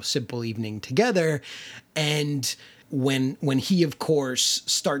nice, simple evening together. And when he, of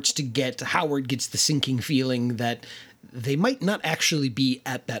course, Howard gets the sinking feeling that they might not actually be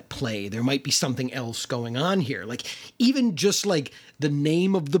at that play. There might be something else going on here. Like, even just like the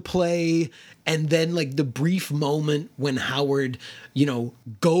name of the play, and then like the brief moment when Howard,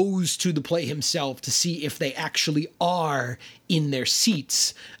 goes to the play himself to see if they actually are in their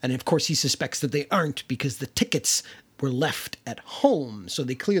seats. And of course he suspects that they aren't because the tickets were left at home, so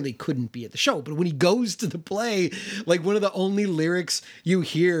they clearly couldn't be at the show. But when he goes to the play, like, one of the only lyrics you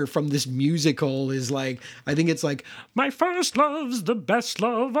hear from this musical is like, I think it's like, "My first love's the best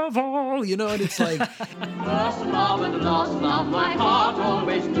love of all," and it's like, first love and lost love, my heart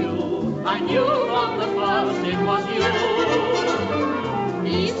always knew. I knew from the first it was you.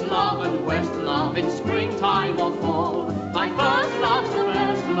 East love and west love in springtime or fall. My first love's the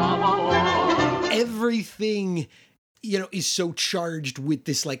best love of all. Everything is so charged with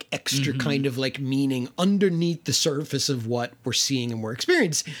this like extra kind of like meaning underneath the surface of what we're seeing and we're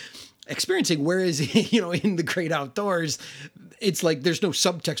experiencing. Whereas, in the great outdoors, it's like there's no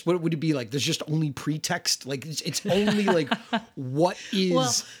subtext. What would it be like? There's just only pretext. Like, it's only like what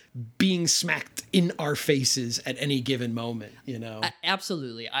is being smacked in our faces at any given moment,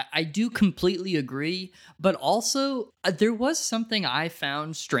 Absolutely. I do completely agree. But also, there was something I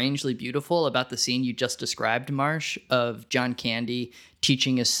found strangely beautiful about the scene you just described, Marsh, of John Candy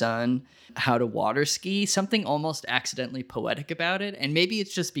teaching his son how to water ski, something almost accidentally poetic about it. And maybe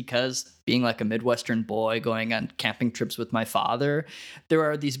it's just because being like a Midwestern boy going on camping trips with my father, there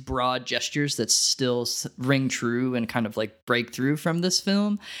are these broad gestures that still ring true and kind of like break through from this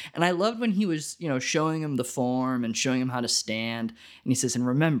film. And I loved when he was, showing him the form and showing him how to stand. And he says, "And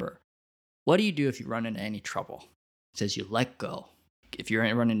remember, what do you do if you run into any trouble?" He says, "You let go. If you're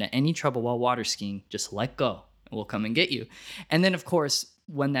running into any trouble while water skiing, just let go and we'll come and get you." And then, of course,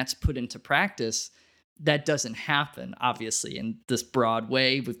 when that's put into practice, that doesn't happen, obviously, in this broad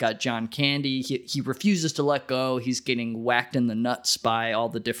way. We've got John Candy. He refuses to let go. He's getting whacked in the nuts by all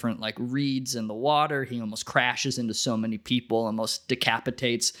the different like reeds in the water. He almost crashes into so many people, almost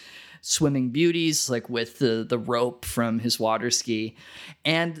decapitates swimming beauties, like with the rope from his water ski.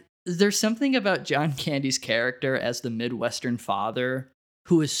 And there's something about John Candy's character as the Midwestern father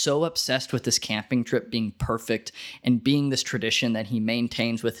who is so obsessed with this camping trip being perfect and being this tradition that he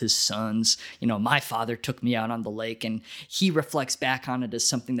maintains with his sons. My father took me out on the lake, and he reflects back on it as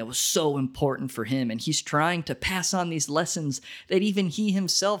something that was so important for him. And he's trying to pass on these lessons that even he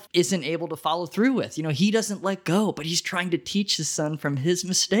himself isn't able to follow through with. He doesn't let go, but he's trying to teach his son from his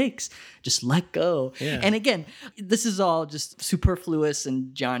mistakes. Just let go. Yeah. And again, this is all just superfluous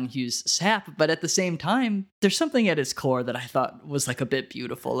and John Hughes sap, but at the same time, there's something at its core that I thought was like a bit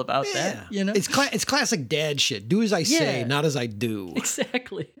beautiful about that. It's classic dad shit. Do as I say, not as I do.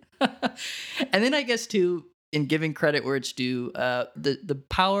 Exactly. And then I guess too, in giving credit where it's due, the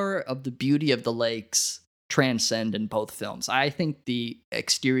power of the beauty of the lakes transcend in both films. I think the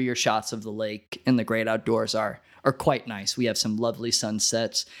exterior shots of the lake in The Great Outdoors are quite nice. We have some lovely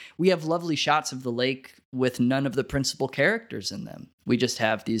sunsets. We have lovely shots of the lake with none of the principal characters in them. We just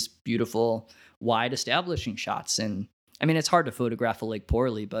have these beautiful, wide establishing shots. And I mean, it's hard to photograph a lake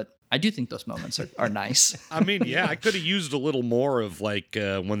poorly, but I do think those moments are nice. I mean, yeah, I could have used a little more of like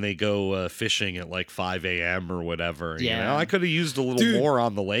when they go fishing at like 5 a.m. or whatever. Yeah. I could have used a little more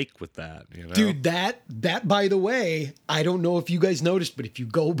on the lake with that. Dude, that by the way, I don't know if you guys noticed, but if you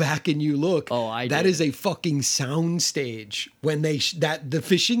go back and you look, that is a fucking sound stage. When the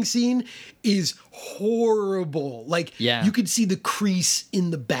fishing scene is horrible. Like, you could see the crease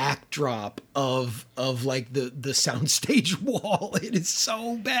in the backdrop of like the soundstage wall. It is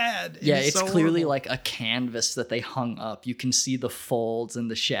so bad. It's so clearly like a canvas that they hung up. You can see the folds and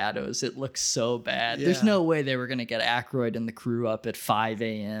the shadows. It looks so bad. Yeah. There's no way they were going to get Aykroyd and the crew up at 5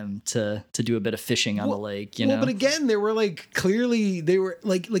 a.m. to do a bit of fishing on the lake, you know? But again, they were like, clearly they were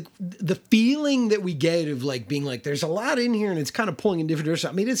like the feeling that we get of like being like, there's a lot in here and it's kind of pulling in different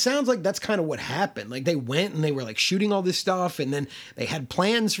directions. I mean, it sounds like that's kind of what happened. Like they went and they were like shooting all this stuff, and then they had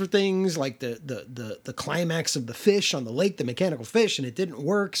plans for things like the climax of the fish on the lake, the mechanical fish, and it didn't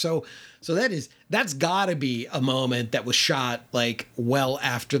work. So that's gotta be a moment that was shot like well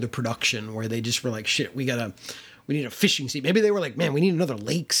after the production, where they just were like, shit, we need a fishing scene. Maybe they were like, man, we need another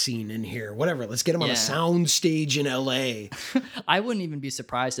lake scene in here. Whatever. Let's get them on a sound stage in LA. I wouldn't even be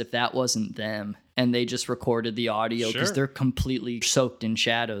surprised if that wasn't them and they just recorded the audio because they're completely soaked in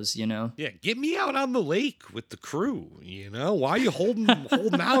shadows, you know? Yeah, get me out on the lake with the crew, you know? Why are you holding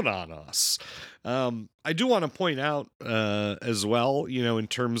out on us? I do want to point out as well, in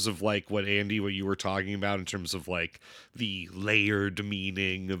terms of like what you were talking about in terms of like the layered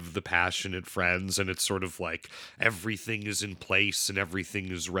meaning of the passionate friends, and it's sort of like everything is in place and everything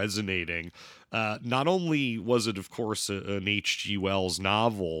is resonating. Not only was it, of course, an H.G. Wells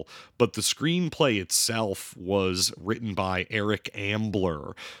novel, but the screenplay itself was written by Eric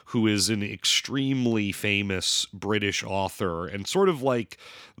Ambler, who is an extremely famous British author and sort of like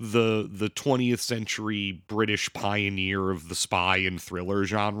the 20th century British pioneer of the spy and thriller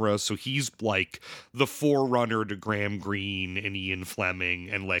genre. So he's like the forerunner to Graham Greene and Ian Fleming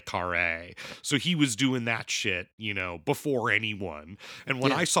and Le Carré. So he was doing that shit, before anyone. And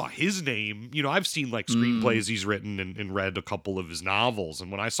when I saw his name, I've seen like screenplays he's written and read a couple of his novels.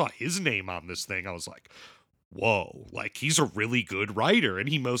 And when I saw his name on this thing, I was like, whoa, like he's a really good writer, and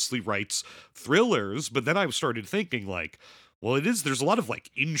he mostly writes thrillers. But then I started thinking like, well, there's a lot of like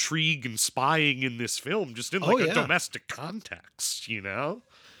intrigue and spying in this film, just in like a domestic context,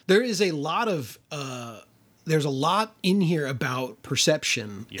 There is a lot of, there's a lot in here about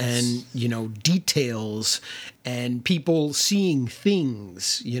perception and, details and people seeing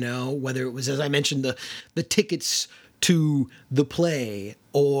things, whether it was, as I mentioned, the tickets to the play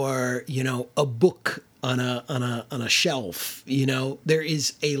or, a book on a shelf. There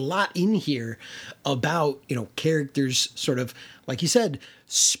is a lot in here about, characters sort of, like you said,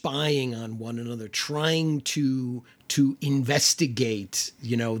 spying on one another, trying to investigate,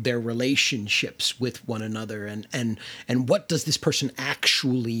 their relationships with one another, and what does this person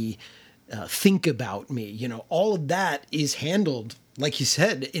actually think about me? All of that is handled, like you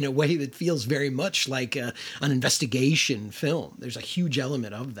said, in a way that feels very much like an investigation film. There's a huge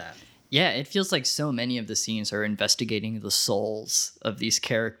element of that. Yeah, it feels like so many of the scenes are investigating the souls of these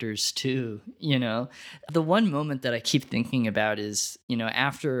characters too, The one moment that I keep thinking about is,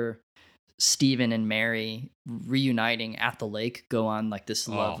 after Stephen and Mary reuniting at the lake go on like this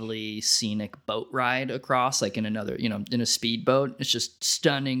lovely scenic boat ride across, like in another, in a speedboat. It's just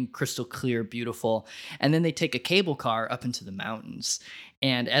stunning, crystal clear, beautiful. And then they take a cable car up into the mountains.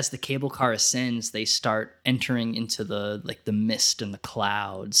 And as the cable car ascends, they start entering into the mist and the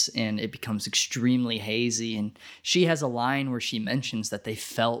clouds, and it becomes extremely hazy. And she has a line where she mentions that they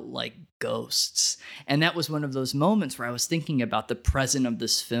felt like ghosts. And that was one of those moments where I was thinking about the present of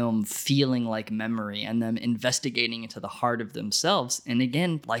this film feeling like memory and them investigating into the heart of themselves. And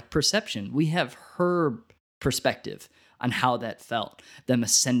again, like perception, we have her perspective on how that felt, them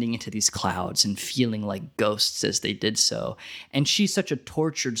ascending into these clouds and feeling like ghosts as they did so. And she's such a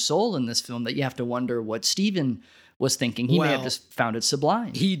tortured soul in this film that you have to wonder what Stephen was thinking. He may have just found it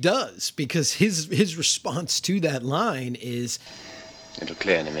sublime. He does, because his response to that line is, "It'll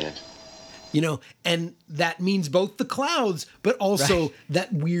clear in a minute." And that means both the clouds, but also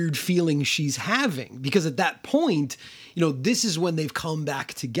that weird feeling she's having. Because at that point, this is when they've come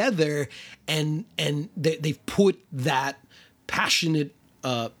back together and they've put that passionate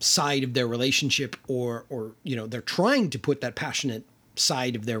side of their relationship, or they're trying to put that passionate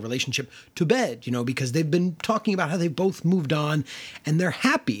side of their relationship to bed, because they've been talking about how they both moved on and they're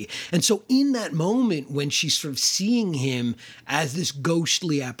happy. And so in that moment when she's sort of seeing him as this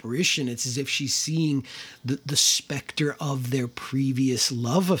ghostly apparition, it's as if she's seeing the specter of their previous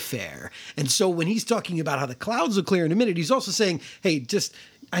love affair. And so when he's talking about how the clouds will clear in a minute, he's also saying, hey,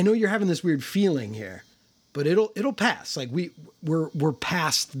 I know you're having this weird feeling here, but it'll pass. Like we're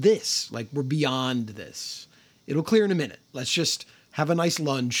past this. Like we're beyond this. It'll clear in a minute. Let's just have a nice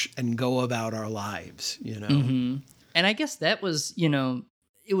lunch and go about our lives, Mm-hmm. And I guess that was,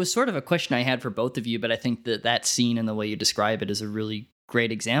 it was sort of a question I had for both of you, but I think that scene and the way you describe it is a really great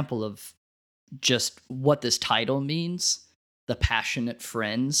example of just what this title means, the passionate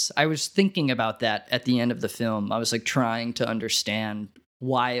friends. I was thinking about that at the end of the film. I was like trying to understand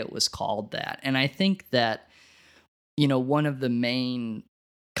why it was called that. And I think that, one of the main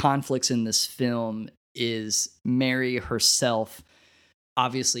conflicts in this film is Mary herself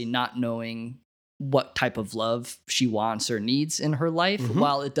obviously not knowing what type of love she wants or needs in her life. Mm-hmm.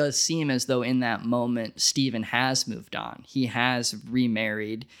 While it does seem as though in that moment, Stephen has moved on. He has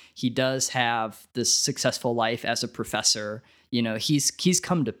remarried. He does have this successful life as a professor. He's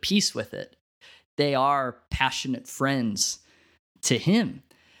come to peace with it. They are passionate friends to him.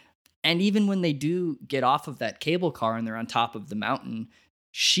 And even when they do get off of that cable car and they're on top of the mountain,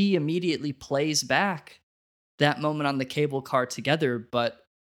 she immediately plays back that moment on the cable car together, but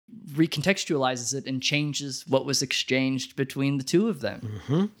recontextualizes it and changes what was exchanged between the two of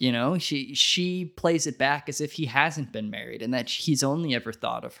them. You know, she plays it back as if he hasn't been married and that he's only ever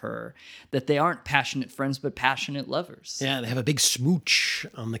thought of her, that they aren't passionate friends but passionate lovers. Yeah, they have a big smooch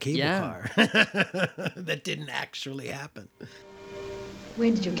on the cable car. That didn't actually happen.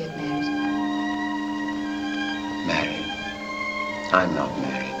 When did you get married? Married? I'm not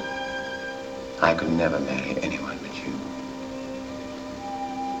married. I could never marry anyone but you.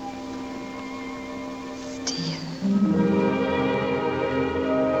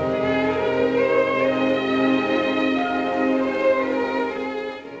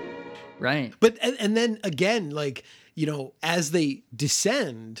 Right. But and then again, like, you know, as they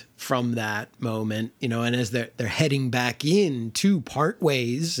descend from that moment, you know, and as they're heading back in to part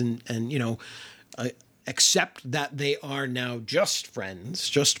ways and you know, accept that they are now just friends,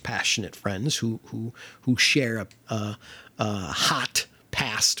 just passionate friends who share a hot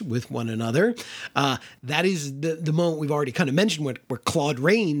past with one another. That is the moment we've already kind of mentioned where Claude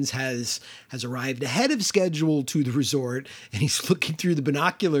Rains has arrived ahead of schedule to the resort, and he's looking through the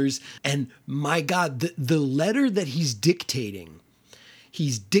binoculars, and my God, the letter that he's dictating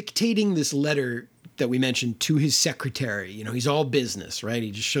this letter that we mentioned to his secretary. You know, he's all business, right?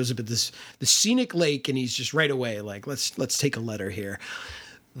 He just shows up at the scenic lake, and he's just right away like, let's take a letter here.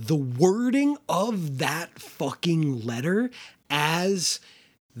 The wording of that fucking letter as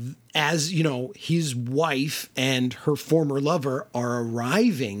you know, his wife and her former lover are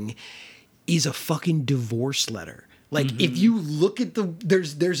arriving is a fucking divorce letter. Like, if you look at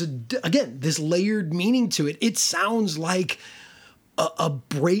there's again, this layered meaning to it. It sounds like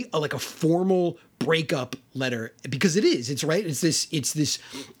like a formal breakup letter, because it is. It's right.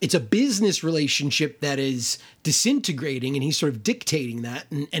 It's a business relationship that is disintegrating, and he's sort of dictating that.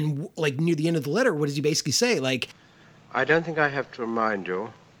 And like near the end of the letter, what does he basically say? Like, I don't think I have to remind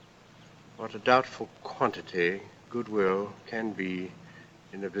you what a doubtful quantity goodwill can be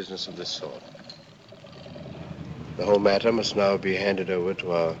in a business of this sort. The whole matter must now be handed over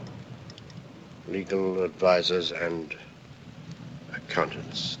to our legal advisors and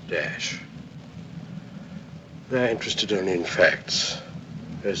accountants, Dash. They're interested only in facts.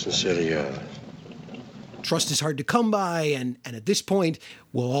 Very sincerely yours. Trust is hard to come by, and at this point,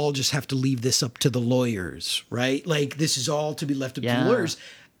 we'll all just have to leave this up to the lawyers, right? Like, this is all to be left up to the lawyers.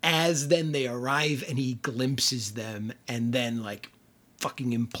 As then they arrive, and he glimpses them, and then, like,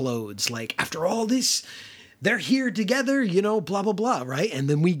 fucking implodes. Like, after all this, they're here together, you know, blah, blah, blah, right? And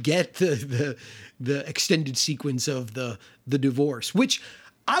then we get the extended sequence of the divorce, which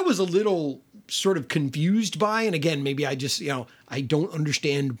I was a little sort of confused by. And again, maybe I just, you know, I don't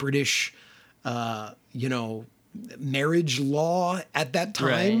understand British you know, marriage law at that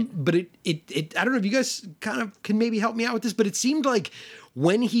time. Right. But it I don't know if you guys kind of can maybe help me out with this, but it seemed like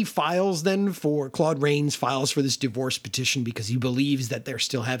when he Claude Rains files for this divorce petition because he believes that they're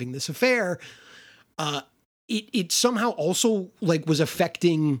still having this affair, it somehow also like was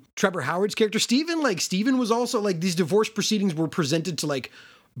affecting Trevor Howard's character, Stephen. Like, Stephen was also like, these divorce proceedings were presented to like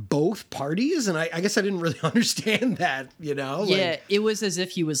both parties, and I guess I didn't really understand that, you know? Yeah, it was as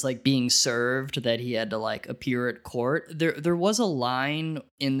if he was like being served, that he had to like appear at court. There was a line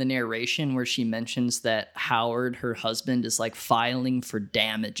in the narration where she mentions that Howard, her husband, is like filing for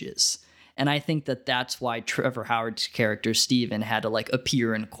damages. And I think that that's why Trevor Howard's character, Stephen, had to like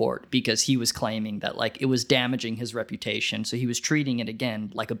appear in court, because he was claiming that like it was damaging his reputation. So he was treating it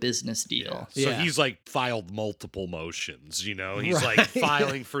again like a business deal. Yeah. So he's like filed multiple motions, you know, he's like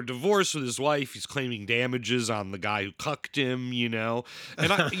filing for divorce with his wife. He's claiming damages on the guy who cucked him, you know.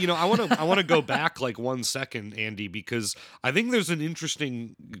 And I want to go back like 1 second, Andy, because I think there's an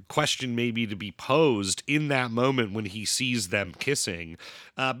interesting question maybe to be posed in that moment when he sees them kissing,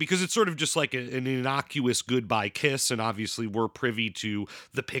 because it's sort of just like an innocuous goodbye kiss, and obviously we're privy to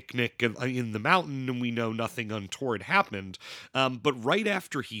the picnic in the mountain, and we know nothing untoward happened. But right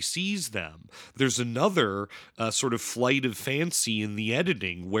after he sees them, there's another sort of flight of fancy in the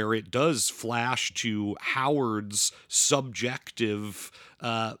editing where it does flash to Howard's subjective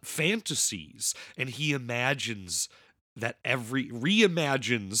fantasies, and he reimagines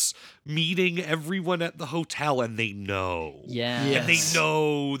meeting everyone at the hotel, and they know. Yeah. And they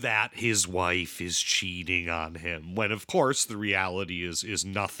know that his wife is cheating on him, when of course the reality is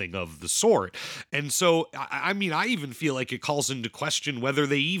nothing of the sort. And so, I mean, I even feel like it calls into question whether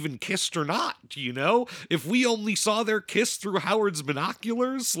they even kissed or not, you know? If we only saw their kiss through Howard's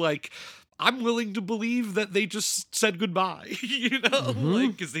binoculars, like, I'm willing to believe that they just said goodbye, you know?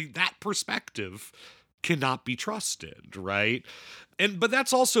 Like, 'cause that perspective. cannot be trusted, right? But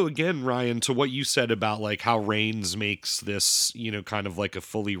that's also, again, Ryan, to what you said about like how Rains makes this, kind of like a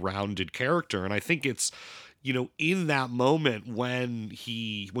fully rounded character. And I think it's, in that moment when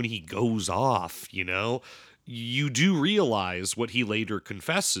he goes off, you do realize what he later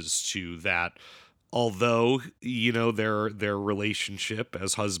confesses to, that although, their relationship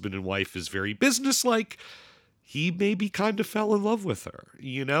as husband and wife is very businesslike, he maybe kind of fell in love with her,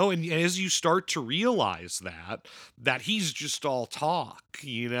 and as you start to realize that he's just all talk,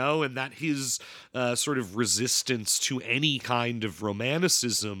 and that his sort of resistance to any kind of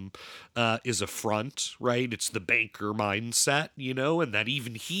romanticism is a front, right? It's the banker mindset, and that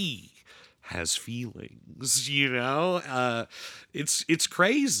even he has feelings, it's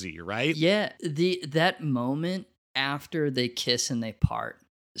crazy, right? Yeah, that moment after they kiss and they part,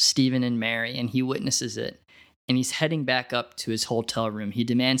 Stephen and Mary, and he witnesses it, and he's heading back up to his hotel room. He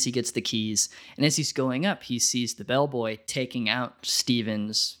demands he gets the keys, and as he's going up, he sees the bellboy taking out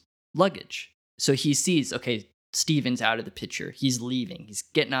Stephen's luggage. So he sees, okay, Stephen's out of the picture. He's leaving. He's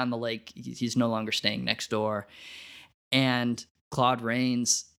getting on the lake. He's no longer staying next door. And Claude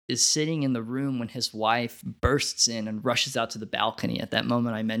Rains is sitting in the room when his wife bursts in and rushes out to the balcony at that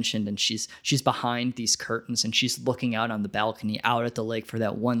moment I mentioned, and she's behind these curtains and she's looking out on the balcony out at the lake for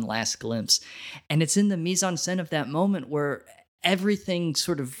that one last glimpse. And it's in the mise-en-scène of that moment where everything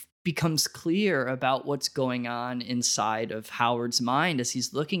sort of becomes clear about what's going on inside of Howard's mind as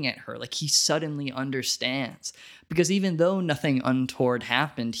he's looking at her. Like, he suddenly understands, because even though nothing untoward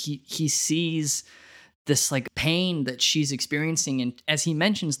happened, he sees this like pain that she's experiencing. And as he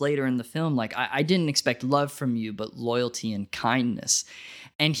mentions later in the film, like, I didn't expect love from you, but loyalty and kindness.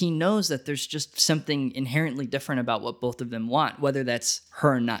 And he knows that there's just something inherently different about what both of them want, whether that's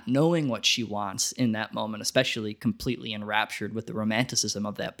her not knowing what she wants in that moment, especially completely enraptured with the romanticism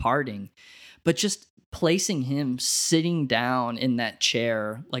of that parting, but just placing him sitting down in that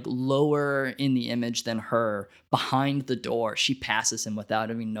chair, like lower in the image than her, behind the door. She passes him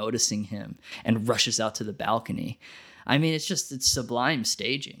without even noticing him and rushes out to the balcony. I mean, it's sublime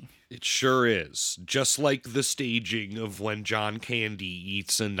staging. It sure is. Just like the staging of when John Candy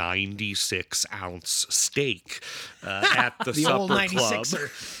eats a 96-ounce steak at the supper old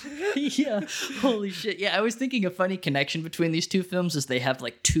 96er club. Yeah, holy shit. Yeah, I was thinking a funny connection between these two films is they have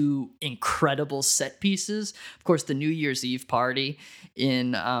like two incredible set pieces. Of course, the New Year's Eve party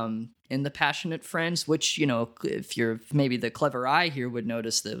in The Passionate Friends, which, if you're maybe the clever eye here would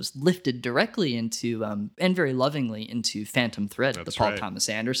notice that it was lifted directly into, and very lovingly into Phantom Thread, the Paul Thomas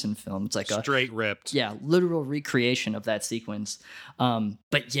Anderson film. It's like straight ripped. Yeah, literal recreation of that sequence.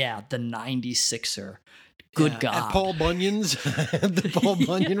 But yeah, the 96er. Good God. At Paul Bunyan's, the Paul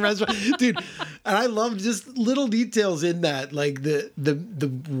Bunyan restaurant. Dude, and I love just little details in that, like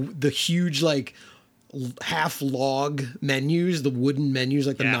the huge, like, half log menus, the wooden menus,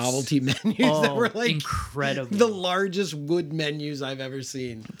 like the novelty menus that were like incredible, the largest wood menus I've ever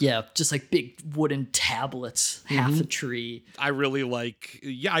seen. Yeah, just like big wooden tablets, half a tree. I really like,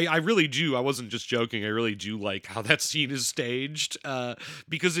 I really do. I wasn't just joking. I really do like how that scene is staged,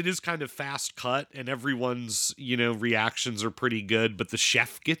 because it is kind of fast cut and everyone's, reactions are pretty good, but the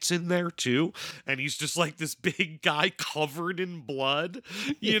chef gets in there too. And he's just like this big guy covered in blood,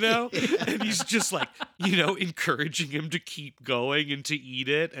 and he's just like, encouraging him to keep going and to eat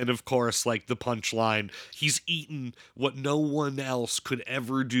it. And of course, like the punchline, he's eaten what no one else could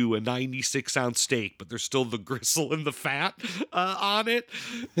ever do, a 96-ounce steak, but there's still the gristle and the fat on it.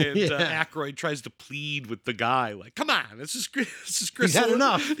 And Aykroyd tries to plead with the guy, like, come on, this is gristle. He's had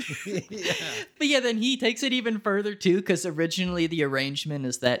enough. Yeah. But yeah, then he takes it even further too, because originally the arrangement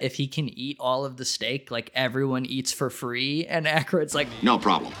is that if he can eat all of the steak, like everyone eats for free. And Aykroyd's like, no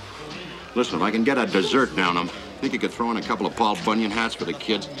problem. Listen, if I can get a dessert down him, think you could throw in a couple of Paul Bunyan hats for the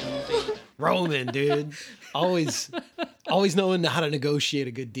kids? Roman, dude. Always knowing how to negotiate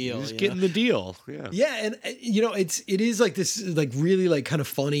a good deal. He's getting the deal. Yeah. Yeah, and it is like this like really like kind of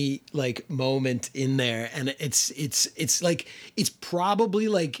funny like moment in there, and it's like it's probably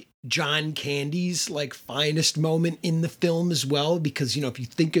like John Candy's like finest moment in the film as well, because if you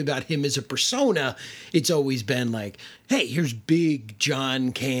think about him as a persona, it's always been like, hey, here's big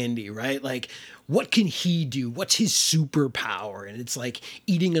John Candy, right? Like, what can he do? What's his superpower? And it's like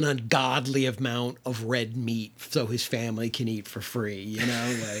eating an ungodly amount of red meat so his family can eat for free,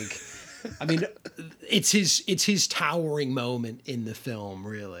 like I mean, it's his towering moment in the film,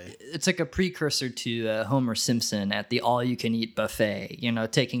 really. It's like a precursor to Homer Simpson at the all-you-can-eat buffet,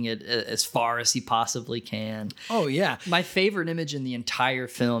 taking it as far as he possibly can. Oh, yeah. My favorite image in the entire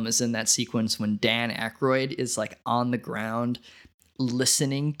film is in that sequence when Dan Aykroyd is like on the ground,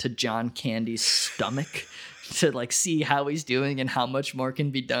 listening to John Candy's stomach to like see how he's doing and how much more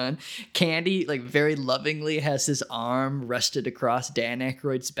can be done. Candy like very lovingly has his arm rested across Dan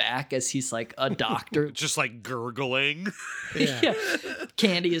Aykroyd's back as he's like a doctor. Just like gurgling. Yeah.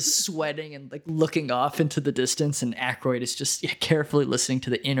 Candy is sweating and like looking off into the distance, and Aykroyd is just carefully listening to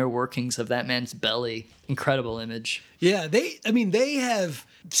the inner workings of that man's belly. Incredible image. Yeah, they have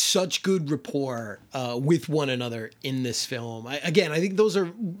such good rapport with one another in this film. I think those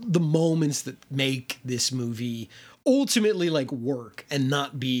are the moments that make this movie ultimately like work and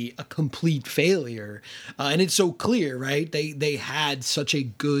not be a complete failure. And it's so clear, right? They had such a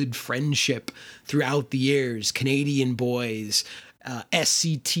good friendship throughout the years. Canadian boys,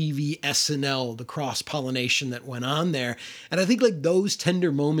 SCTV, SNL, the cross-pollination that went on there. And I think like those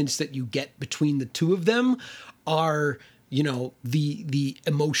tender moments that you get between the two of them are, you know, the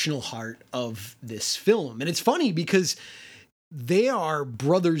emotional heart of this film. And it's funny because they are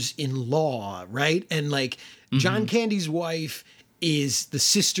brothers-in-law, right? And like John Candy's wife is the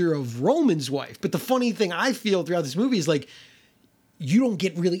sister of Roman's wife. But the funny thing I feel throughout this movie is like, you don't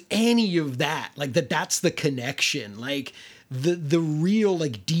get really any of that. Like that's the connection. Like the real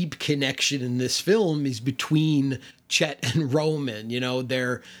like deep connection in this film is between Chet and Roman, you know,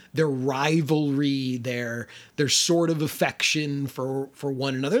 their rivalry, their sort of affection for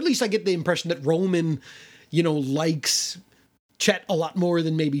one another. At least I get the impression that Roman, you know, likes Chet a lot more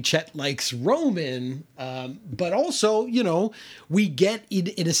than maybe Chet likes Roman. But also, you know, we get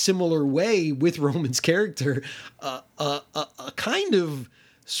in a similar way with Roman's character, a kind of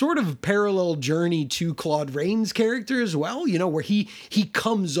sort of parallel journey to Claude Rains' character as well, you know, where he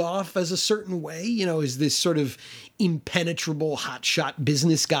comes off as a certain way, you know, as this sort of impenetrable hotshot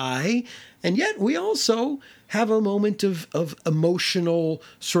business guy. And yet we also have a moment of emotional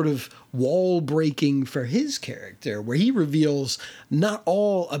sort of wall breaking for his character, where he reveals not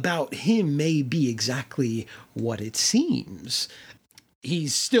all about him may be exactly what it seems.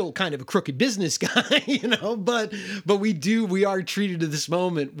 He's still kind of a crooked business guy, you know, but we are treated to this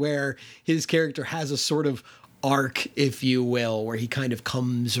moment where his character has a sort of arc, if you will, where he kind of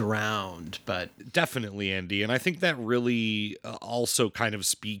comes around. But definitely, Andy. And I think that really also kind of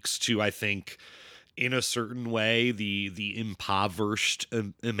speaks to, I think, in a certain way, the impoverished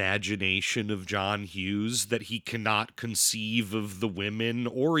imagination of John Hughes, that he cannot conceive of the women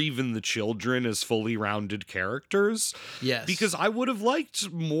or even the children as fully rounded characters. Yes. Because I would have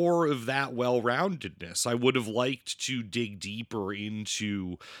liked more of that well-roundedness. I would have liked to dig deeper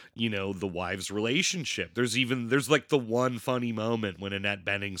into, you know, the wives' relationship. There's like the one funny moment when Annette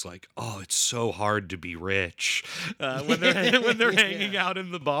Bening's like, "Oh, it's so hard to be rich," when they're hanging out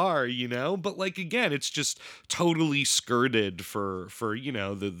in the bar, you know. But like again, it's just totally skirted for you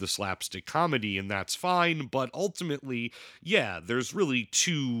know the slapstick comedy, and that's fine. But ultimately, yeah, there's really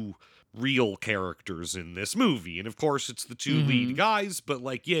two real characters in this movie, and of course it's the two lead guys, but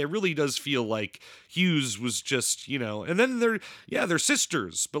like, yeah, it really does feel like Hughes was just, you know, and then they're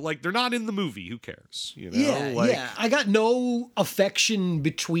sisters, but like they're not in the movie, who cares, you know? Yeah, I got no affection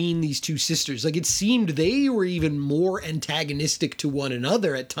between these two sisters. Like, it seemed they were even more antagonistic to one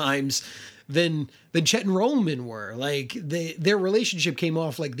another at times than Chet and Roman were. Like, their relationship came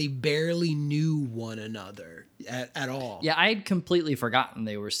off like they barely knew one another at all. Yeah, I had completely forgotten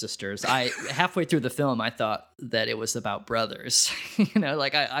they were sisters. Halfway through the film, I thought that it was about brothers. You know,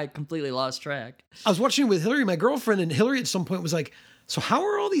 like I completely lost track. I was watching it with Hillary, my girlfriend, and Hillary at some point was like, "So how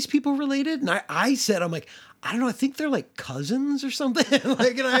are all these people related?" And I said, I'm like, "I don't know, I think they're like cousins or something."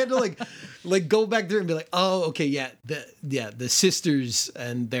 Like, and I had to like go back there and be like, "Oh, okay, the sisters,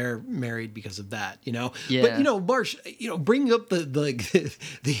 and they're married because of that," you know? Yeah. But, you know, Marsh, you know, bringing up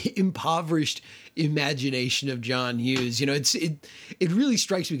the impoverished imagination of John Hughes, you know, it really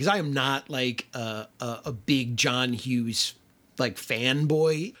strikes me, because I am not like a big John Hughes like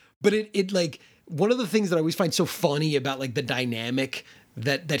fanboy, but it like, one of the things that I always find so funny about like the dynamic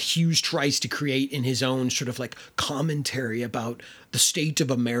that Hughes tries to create in his own sort of like commentary about the state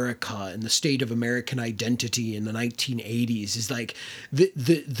of America and the state of American identity in the 1980s is like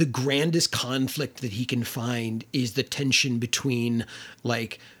the grandest conflict that he can find is the tension between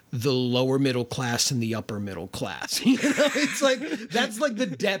like the lower middle class and the upper middle class. You know, it's like, that's like the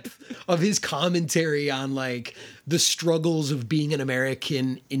depth of his commentary on like the struggles of being an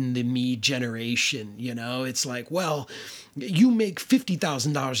American in the me generation. You know, it's like, well, you make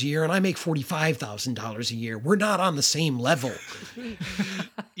 $50,000 a year and I make $45,000 a year. We're not on the same level.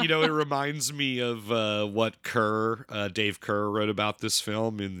 You know, it reminds me of what Dave Kerr wrote about this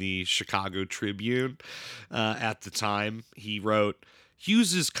film in the Chicago Tribune at the time. He wrote,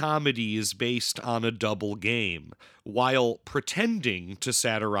 Hughes's comedy is based on a double game. While pretending to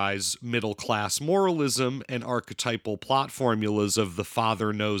satirize middle-class moralism and archetypal plot formulas of the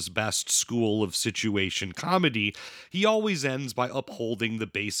father knows best school of situation comedy, he always ends by upholding the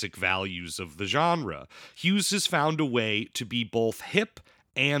basic values of the genre. Hughes has found a way to be both hip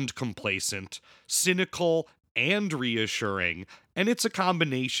and complacent, cynical and reassuring, and it's a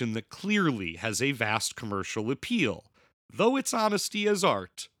combination that clearly has a vast commercial appeal, though its honesty as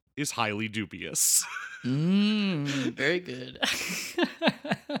art is highly dubious. Very good.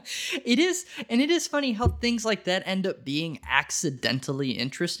 It is, and it is funny how things like that end up being accidentally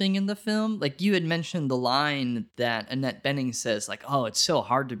interesting in the film. Like you had mentioned the line that Annette Bening says, like, "Oh, it's so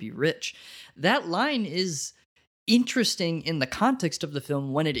hard to be rich." That line is interesting in the context of the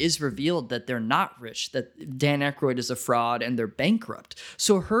film when it is revealed that they're not rich, that Dan Aykroyd is a fraud and they're bankrupt.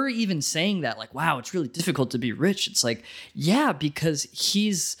 So her even saying that, like, wow, it's really difficult to be rich. It's like, yeah, because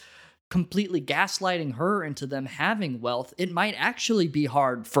he's completely gaslighting her into them having wealth. It might actually be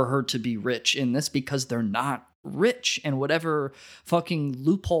hard for her to be rich in this because they're not rich, and whatever fucking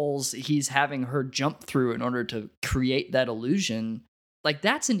loopholes he's having her jump through in order to create that illusion. Like,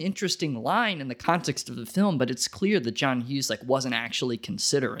 that's an interesting line in the context of the film, but it's clear that John Hughes like wasn't actually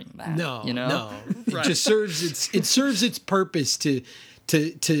considering that. No, you know? no. It just serves its purpose to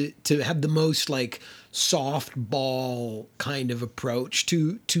have the most like softball kind of approach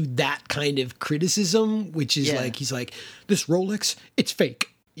to that kind of criticism, which is like, he's like, this Rolex, it's fake.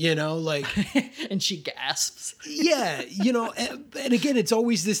 You know, like, and she gasps. Yeah, you know, and again, it's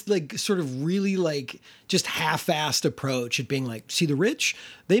always this like sort of really like just half-assed approach at being like, see, the rich,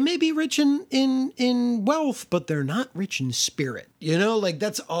 they may be rich in wealth, but they're not rich in spirit. You know, like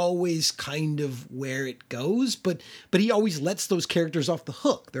that's always kind of where it goes. But he always lets those characters off the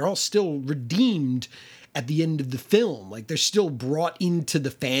hook. They're all still redeemed at the end of the film. Like they're still brought into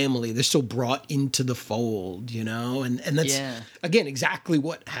the family. They're still brought into the fold, you know? And that's, again, exactly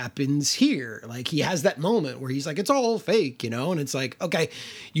what happens here. Like he has that moment where he's like, it's all fake, you know? And it's like, okay,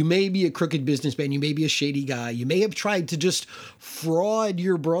 you may be a crooked businessman. You may be a shady guy. You may have tried to just fraud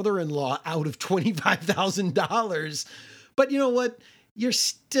your brother-in-law out of $25,000. But you know what? You're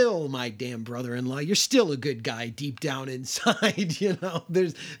still my damn brother-in-law. You're still a good guy deep down inside, you know?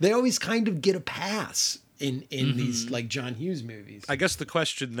 They always kind of get a pass in these like John Hughes movies. I guess the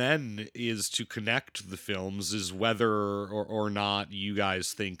question then is to connect the films is whether or not you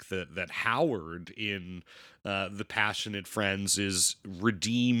guys think that Howard in The Passionate Friends is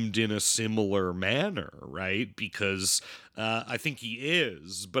redeemed in a similar manner, right? Because I think he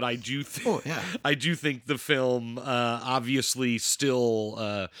is, but I do I do think the film obviously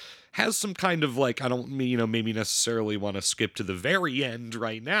still has some kind of like, I don't maybe necessarily want to skip to the very end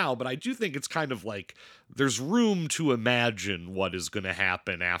right now, but I do think it's kind of like there's room to imagine what is going to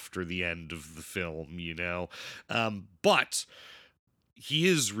happen after the end of the film, you know? But he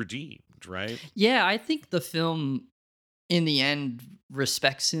is redeemed, right? Yeah, I think the film in the end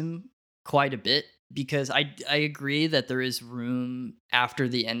respects him quite a bit, because I agree that there is room after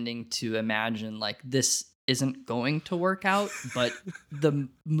the ending to imagine like this isn't going to work out, but the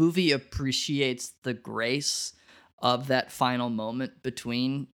movie appreciates the grace of that final moment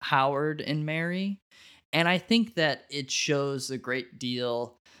between Howard and Mary. And I think that it shows a great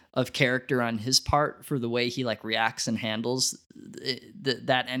deal of character on his part for the way he like reacts and handles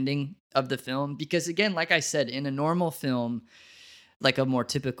that ending of the film. Because again, like I said, in a normal film, like a more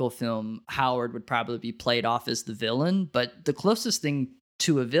typical film, Howard would probably be played off as the villain, but the closest thing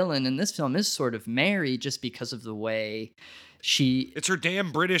to a villain in this film is sort of Mary, just because of the way it's her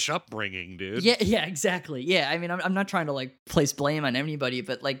damn British upbringing, dude. Yeah, exactly. Yeah, I mean, I'm not trying to like place blame on anybody,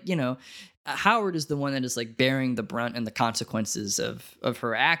 but like, you know, Howard is the one that is like bearing the brunt and the consequences of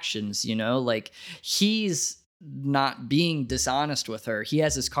her actions, you know, like he's not being dishonest with her. He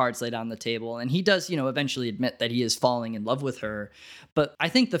has his cards laid on the table, and he does, you know, eventually admit that he is falling in love with her. But I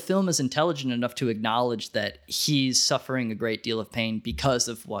think the film is intelligent enough to acknowledge that he's suffering a great deal of pain because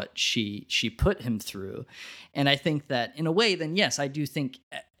of what she put him through. And I think that in a way, then yes, I do think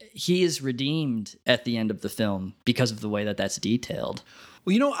he is redeemed at the end of the film because of the way that that's detailed.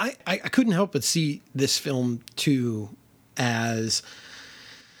 Well, you know, I couldn't help but see this film too as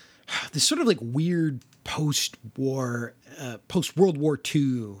this sort of like weird post-World War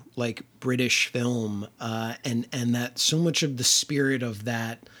II, like British film, and that so much of the spirit of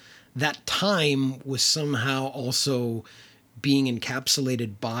that time was somehow also being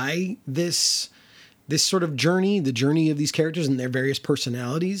encapsulated by this sort of journey, the journey of these characters and their various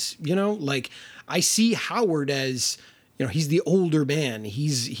personalities. You know, like I see Howard as, he's the older man.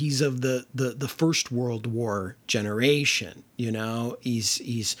 He's of the First World War generation.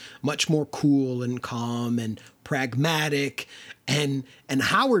 He's much more cool and calm and pragmatic, and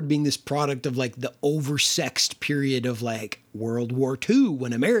Howard being this product of like the oversexed period of like World War II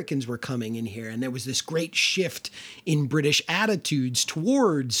when Americans were coming in here, and there was this great shift in British attitudes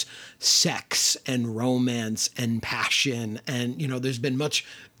towards sex and romance and passion, and there's been much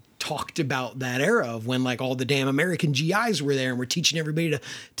talked about that era of when like all the damn American GIs were there and were teaching everybody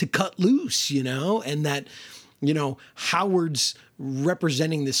to cut loose, and that, Howard's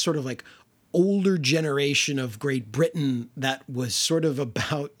representing this sort of like older generation of Great Britain that was sort of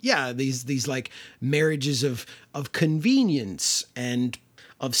about, these like marriages of convenience and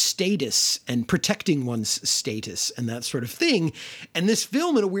of status and protecting one's status and that sort of thing. And this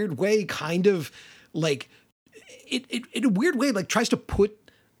film in a weird way kind of like it in a weird way like tries to put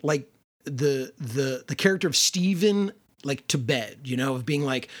like the character of Stephen like to bed, of being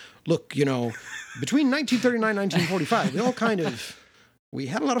like, look, between 1939 and 1945, we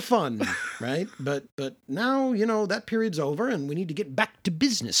had a lot of fun, right? But now, that period's over and we need to get back to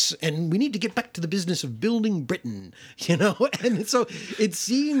business, and we need to get back to the business of building Britain, And so it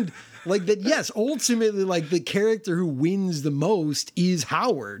seemed like that, yes, ultimately, like the character who wins the most is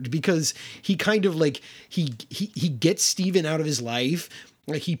Howard, because he kind of like, he gets Stephen out of his life.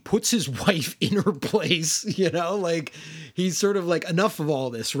 Like he puts his wife in her place, like he's sort of like, enough of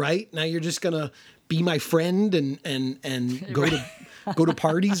all this, right? Now you're just going to be my friend and go to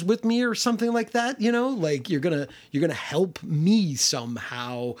parties with me or something like that, like you're going to help me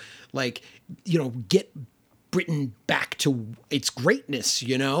somehow, like, get Britain back to its greatness,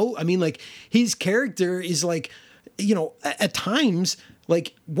 I mean, like his character is like, at times,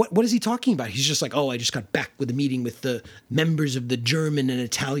 like, what is he talking about? He's just like, oh, I just got back with a meeting with the members of the German and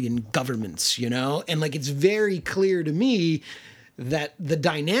Italian governments, And like, it's very clear to me that the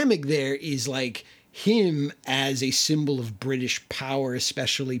dynamic there is like him as a symbol of British power,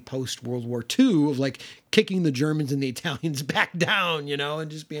 especially post World War II, of like kicking the Germans and the Italians back down,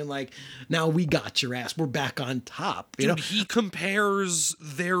 and just being like, now we got your ass. We're back on top. Dude, he compares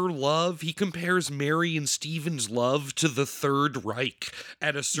their love. He compares Mary and Stephen's love to the Third Reich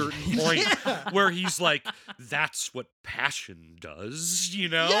at a certain point where he's like, that's what passion does,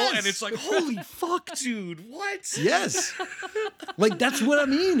 Yes! And it's like, holy fuck, dude, what? Yes. Like, that's what I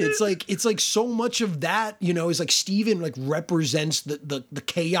mean. It's like so much of that, is like Stephen like represents the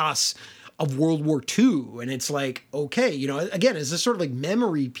chaos of World War II. And it's like, okay, again, it's this sort of like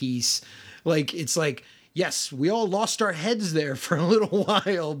memory piece. Like, it's like, yes, we all lost our heads there for a little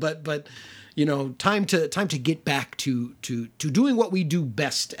while, but time to get back to doing what we do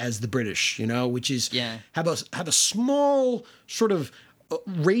best as the British, which is have a small sort of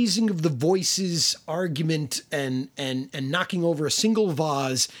raising of the voices argument and knocking over a single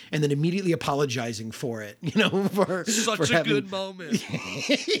vase and then immediately apologizing for it, for such a good moment.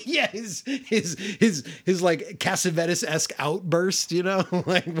 Yeah, his like Cassavetes-esque outburst,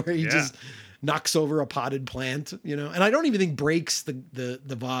 like where he just knocks over a potted plant, and I don't even think breaks the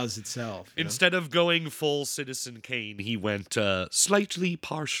vase itself. Instead of going full Citizen Kane, he went slightly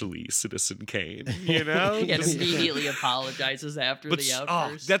partially Citizen Kane, He immediately apologizes after the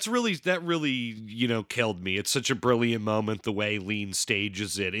outburst. That really, killed me. It's such a brilliant moment, the way Lean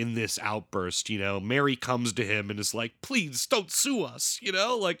stages it in this outburst, Mary comes to him and is like, please don't sue us,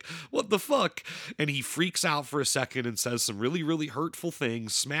 like, what the fuck? And he freaks out for a second and says some really, really hurtful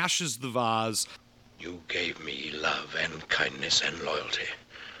things, smashes the vase. You gave me love and kindness and loyalty.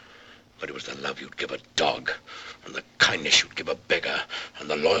 But it was the love you'd give a dog, and the kindness you'd give a beggar, and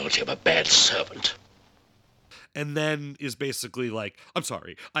the loyalty of a bad servant. And then is basically like, I'm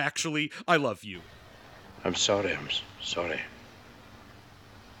sorry, I love you. I'm sorry.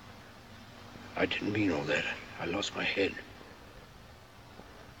 I didn't mean all that. I lost my head.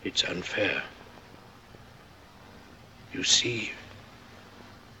 It's unfair. You see,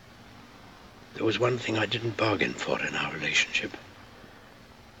 there was one thing I didn't bargain for in our relationship.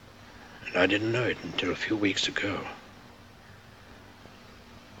 And I didn't know it until a few weeks ago.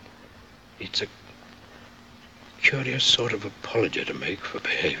 It's a curious sort of apology to make for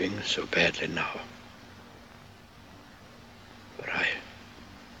behaving so badly now. But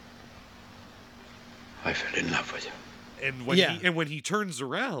I fell in love with you. And when he turns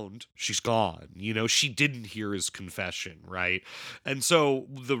around, she's gone. She didn't hear his confession, right? And so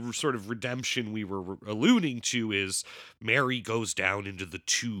the sort of redemption we were alluding to is Mary goes down into the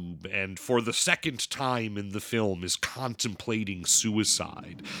tube and for the second time in the film is contemplating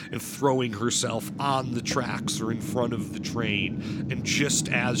suicide and throwing herself on the tracks or in front of the train. And just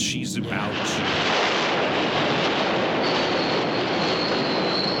as she's about to...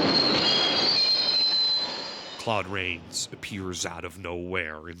 Claude Rains appears out of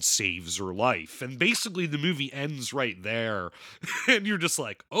nowhere and saves her life. And basically the movie ends right there. And you're just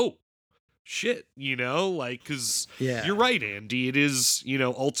like, oh, shit, like, because you're right, Andy. It is,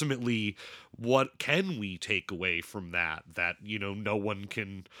 ultimately, what can we take away from that, no one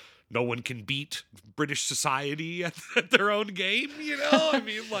can beat British society at their own game, I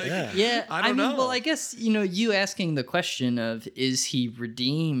mean, like, I don't know. Well, I guess, you asking the question of, is he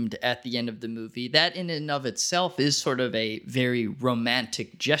redeemed at the end of the movie? That in and of itself is sort of a very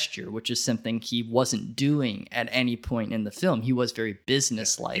romantic gesture, which is something he wasn't doing at any point in the film. He was very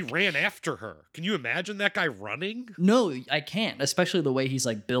businesslike. He ran after her. Can you imagine that guy running? No, I can't, especially the way he's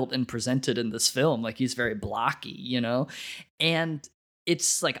like built and presented in this film. Like, he's very blocky, and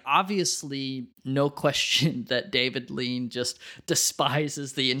it's like obviously no question that David Lean just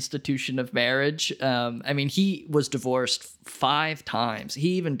despises the institution of marriage. I mean, he was divorced 5 times. He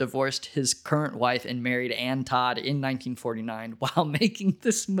even divorced his current wife and married Ann Todd in 1949 while making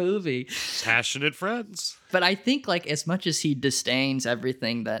this movie. Passionate friends. But I think, like, as much as he disdains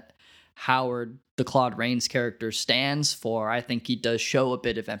everything that Howard, the Claude Rains character, stands for, I think he does show a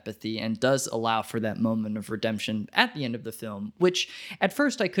bit of empathy and does allow for that moment of redemption at the end of the film, which at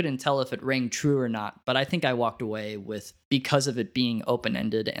first I couldn't tell if it rang true or not, but I think I walked away with, because of it being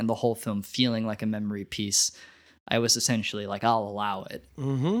open-ended and the whole film feeling like a memory piece, I was essentially like, I'll allow it.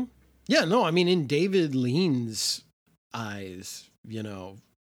 Mm-hmm. Yeah, no, I mean, in David Lean's eyes,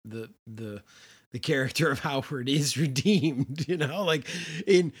 the character of Howard is redeemed, like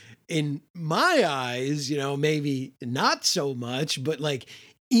in my eyes, maybe not so much, but like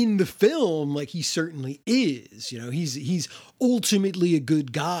in the film, like he certainly is, he's ultimately a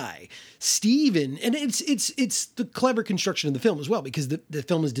good guy. Stephen, and it's the clever construction of the film as well, because the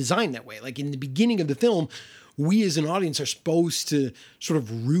film is designed that way. Like in the beginning of the film, we as an audience are supposed to sort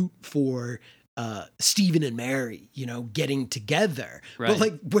of root for Stephen and Mary, getting together. Right. But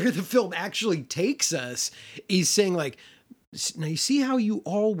like where the film actually takes us is saying like, now you see how you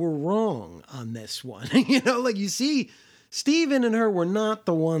all were wrong on this one. Like you see Stephen and her were not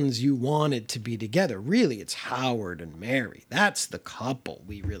the ones you wanted to be together. Really, it's Howard and Mary. That's the couple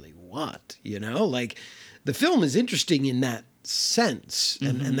we really want, like the film is interesting in that sense.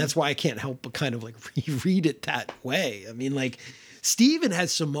 And that's why I can't help but kind of like reread it that way. I mean, like, Stephen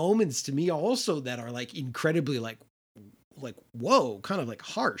has some moments to me also that are like incredibly like whoa, kind of like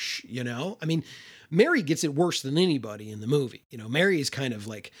harsh, I mean, Mary gets it worse than anybody in the movie. Mary is kind of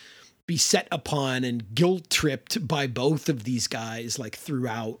like beset upon and guilt tripped by both of these guys like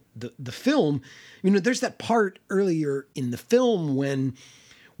throughout the film. There's that part earlier in the film when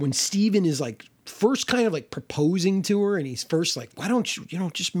Stephen is like first kind of like proposing to her, and he's first like, why don't you,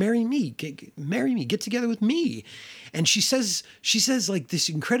 just marry me, get together with me. And she says like this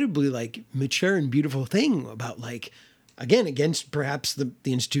incredibly like mature and beautiful thing about like, again, against perhaps the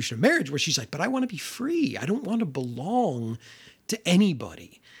institution of marriage, where she's like, but I want to be free. I don't want to belong to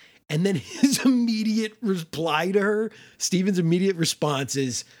anybody. And then his immediate reply to her, Stephen's immediate response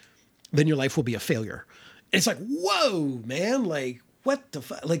is, then your life will be a failure. And it's like, whoa, man, like what the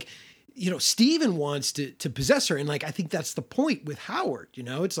fuck? Like, Stephen wants to possess her. And like, I think that's the point with Howard,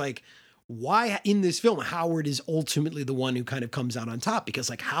 it's like, why in this film, Howard is ultimately the one who kind of comes out on top, because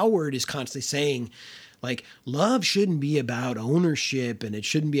like Howard is constantly saying like, love shouldn't be about ownership and it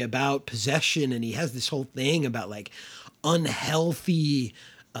shouldn't be about possession. And he has this whole thing about like unhealthy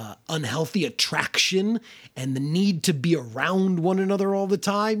attraction and the need to be around one another all the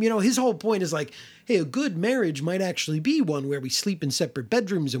time. His whole point is like, hey, a good marriage might actually be one where we sleep in separate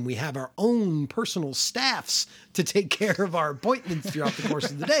bedrooms and we have our own personal staffs to take care of our appointments throughout the course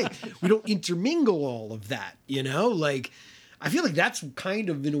of the day. We don't intermingle all of that, like, I feel like that's kind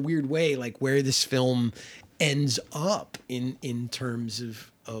of in a weird way, like where this film ends up in terms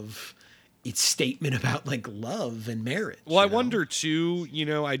of its statement about like love and marriage. Well, I wonder too,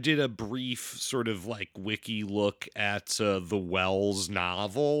 I did a brief sort of like wiki look at the Wells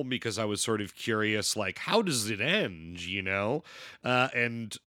novel because I was sort of curious, like, how does it end,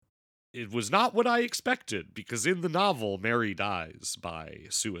 and it was not what I expected, because in the novel, Mary dies by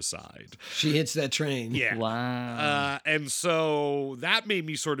suicide. She hits that train. Yeah. Wow. And so that made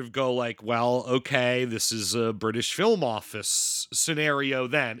me sort of go like, well, okay, this is a British Film Office scenario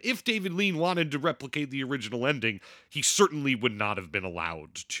then. If David Lean wanted to replicate the original ending, he certainly would not have been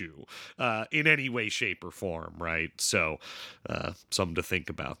allowed to in any way, shape, or form, right? So something to think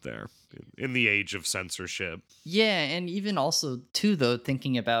about there in the age of censorship. Yeah, and even also, too, though,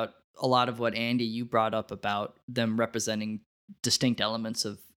 thinking about a lot of what, Andy, you brought up about them representing distinct elements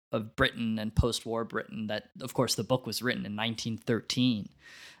of Britain and post-war Britain, that, of course, the book was written in 1913.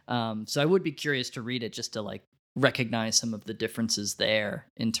 So I would be curious to read it just to, like, recognize some of the differences there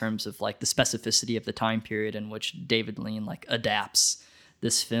in terms of like the specificity of the time period in which David Lean like adapts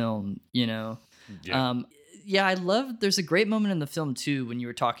this film, you know? Yeah. Yeah, I love, there's a great moment in the film too when you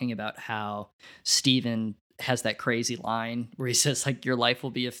were talking about how Steven has that crazy line where he says like, your life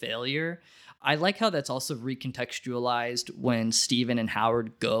will be a failure. I like how that's also recontextualized when Steven and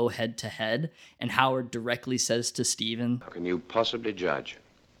Howard go head to head, and Howard directly says to Steven, How can you possibly judge?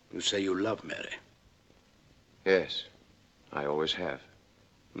 You say you love Mary. Yes, I always have.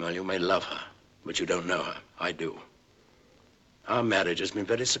 Well, you may love her, but you don't know her. I do. Our marriage has been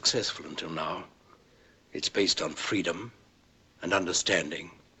very successful until now. It's based on freedom and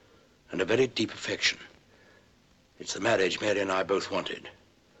understanding and a very deep affection. It's the marriage Mary and I both wanted.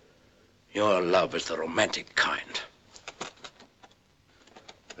 Your love is the romantic kind.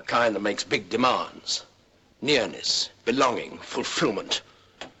 The kind that makes big demands. Nearness, belonging, fulfillment,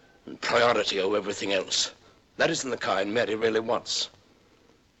 and priority over everything else. That isn't the kind Mary really wants.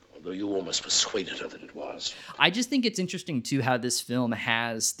 Although you almost persuaded her that it was. I just think it's interesting too how this film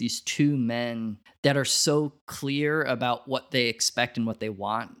has these two men that are so clear about what they expect and what they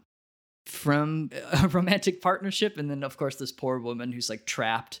want from a romantic partnership, and then of course this poor woman who's like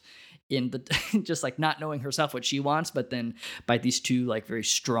trapped in the just like not knowing herself what she wants, but then by these two like very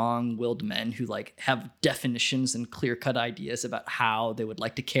strong-willed men who like have definitions and clear-cut ideas about how they would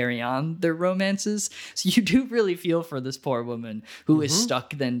like to carry on their romances. So you do really feel for this poor woman who is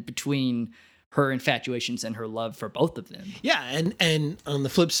stuck then between her infatuations and her love for both of them. Yeah, and on the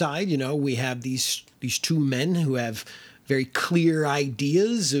flip side, you know, we have these two men who have very clear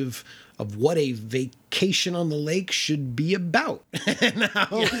ideas of what a vacation on the lake should be about, and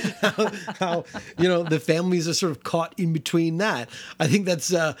how you know the families are sort of caught in between that. I think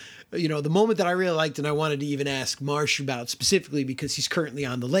that's you know, the moment that I really liked, and I wanted to even ask Marsh about specifically because he's currently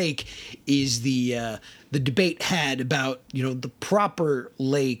on the lake, is the debate had about, you know, the proper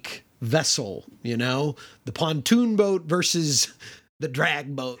lake vessel, you know, the pontoon boat versus the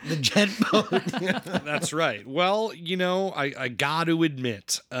drag boat, the jet boat. That's right. Well, you know, I got to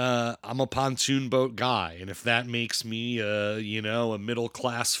admit, I'm a pontoon boat guy, and if that makes me, you know, a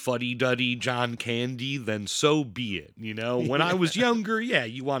middle-class fuddy-duddy John Candy, then so be it. You know, when I was younger, yeah,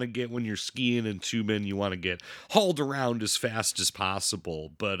 you want to get, when you're skiing and tubing, you want to get hauled around as fast as possible.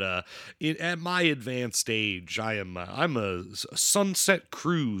 But at my advanced age, I'm a sunset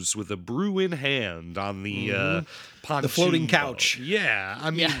cruise with a brew in hand on the pontoon the floating boat. couch. Yeah,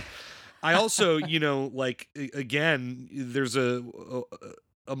 I mean, I also, you know, like, again, there's a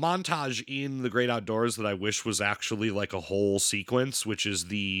montage in The Great Outdoors that I wish was actually like a whole sequence, which is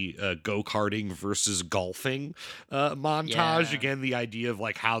the go-karting versus golfing montage. Yeah. Again, the idea of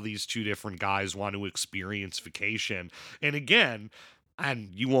like how these two different guys want to experience vacation. And again, and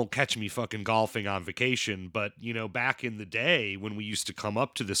you won't catch me fucking golfing on vacation, but, you know, back in the day when we used to come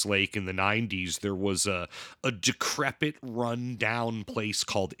up to this lake in the 90s, there was a decrepit, run-down place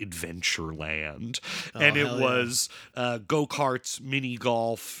called Adventureland. And it was go-karts, mini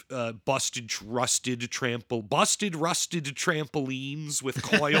golf, busted, rusted trampolines with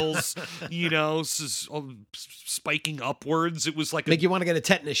coils, you know, spiking upwards. It was like make you want to get a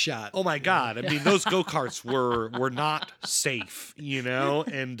tetanus shot. Oh, my God. I mean, those go-karts were not safe, you know,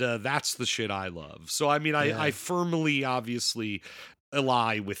 and that's the shit I love. So, I mean, I firmly, obviously,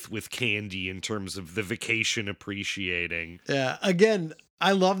 ally with Candy in terms of the vacation appreciating. Yeah, again,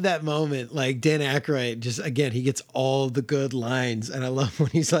 I love that moment. Like Dan Aykroyd, just again, he gets all the good lines, and I love when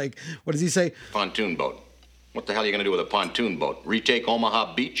he's like, what does he say? Pontoon boat. What the hell are you going to do with a pontoon boat? Retake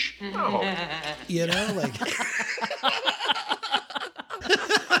Omaha Beach? No. You know, like...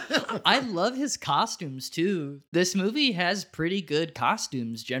 I love his costumes too. This movie has pretty good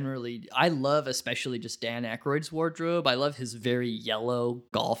costumes generally. I love especially just Dan Aykroyd's wardrobe. I love his very yellow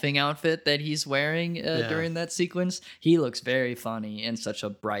golfing outfit that he's wearing during that sequence. He looks very funny in such a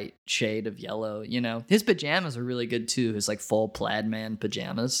bright shade of yellow, you know. His pajamas are really good too. His like full plaid man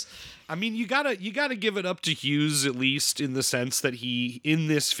pajamas. I mean, you gotta give it up to Hughes, at least in the sense that in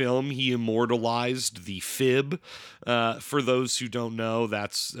this film, he immortalized the fib. For those who don't know,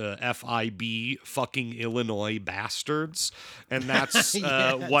 that's FIB, fucking Illinois bastards. And that's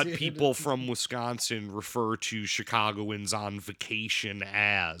what people from Wisconsin refer to Chicagoans on vacation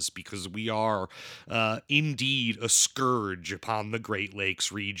as, because we are indeed a scourge upon the Great Lakes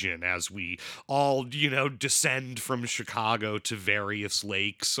region as we all, you know, descend from Chicago to various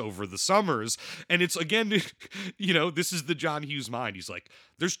lakes over the summers. And it's, again, you know, this is the John Hughes mind. He's like,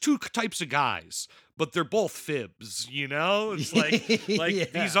 there's two types of guys: but they're both fibs, you know? It's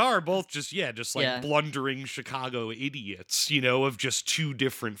like these are both just blundering Chicago idiots, you know, of just two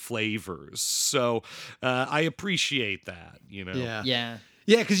different flavors. So I appreciate that, you know? Yeah.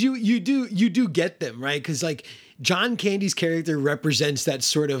 Yeah, because you do get them, right? Because like John Candy's character represents that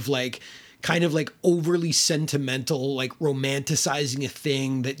sort of like kind of like overly sentimental, like romanticizing a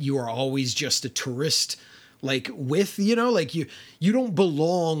thing that you are always just a tourist like with, you know, like you don't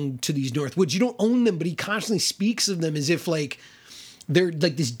belong to these Northwoods. You don't own them, but he constantly speaks of them as if like they're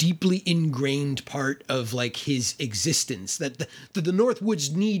like this deeply ingrained part of like his existence, that the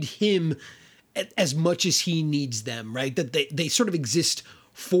Northwoods need him as much as he needs them, right? That they sort of exist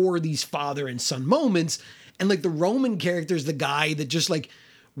for these father and son moments. And like the Roman character is the guy that just like,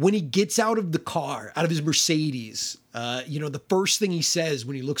 when he gets out of the car, out of his Mercedes, you know, the first thing he says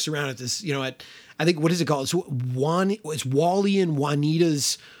when he looks around at this, you know, I think, what is it called? It's Wally and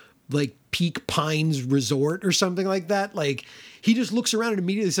Juanita's like Peak Pines Resort or something like that. Like he just looks around and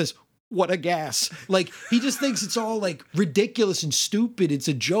immediately says, "What a gas." Like he just thinks it's all like ridiculous and stupid. It's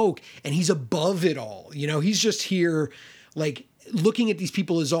a joke. And he's above it all. You know, he's just here like looking at these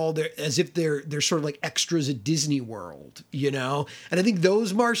people as if they're sort of like extras at Disney World, you know? And I think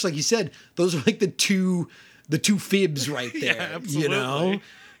those, Marsh, like you said, those are like the two fibs right there, Yeah, absolutely. you know?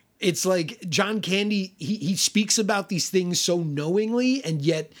 It's like John Candy, he speaks about these things so knowingly and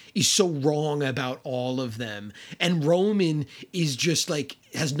yet is so wrong about all of them. And Roman is just like,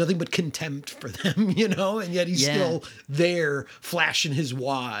 has nothing but contempt for them, you know? And yet he's still there flashing his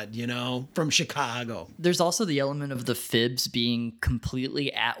wad, you know, from Chicago. There's also the element of the fibs being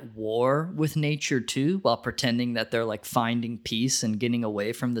completely at war with nature too, while pretending that they're like finding peace and getting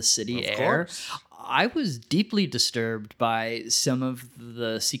away from the city air. Course. I was deeply disturbed by some of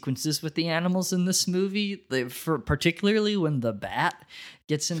the sequences with the animals in this movie, particularly when the bat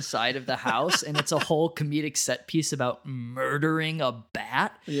gets inside of the house and it's a whole comedic set piece about murdering a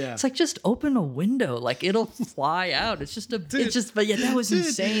bat. Yeah. It's like, just open a window, like it'll fly out. But yeah, that was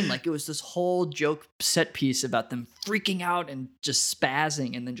insane. Like it was this whole joke set piece about them freaking out and just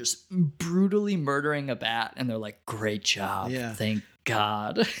spazzing and then just brutally murdering a bat. And they're like, great job. Yeah. Thank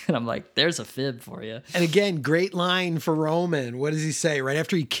God. And I'm like, there's a fib for you. And again, great line for Roman. What does he say? Right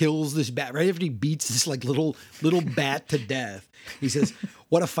after he kills this bat, right after he beats this like little bat to death, he says,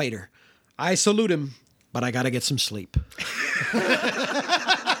 "What a fighter. I salute him, but I got to get some sleep."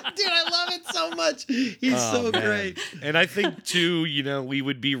 Dude, I love it so much. He's so great. And I think, too, you know, we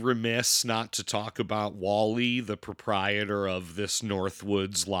would be remiss not to talk about Wally, the proprietor of this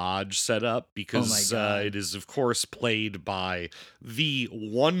Northwoods Lodge setup, because it is, of course, played by the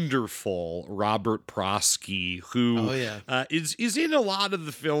wonderful Robert Prosky, who is in a lot of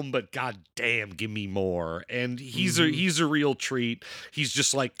the film, but goddamn, give me more. And he's a real treat. He's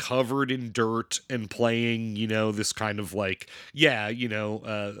just like covered in dirt and playing, you know, this kind of like,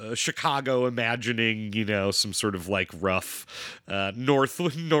 Chicago imagining, you know, some sort of like rough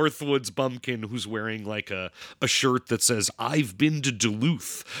Northwoods bumpkin who's wearing like a shirt that says, "I've been to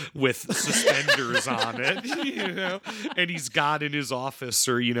Duluth," with suspenders on it, you know, and he's got in his office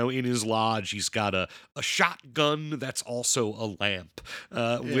or, you know, in his lodge, he's got a shotgun that's also a lamp,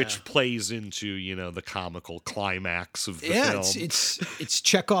 which plays into, you know, the comical climax of the film. It's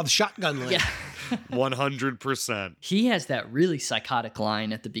Chekhov's shotgun lamp. Yeah. 100%. He has that really psychotic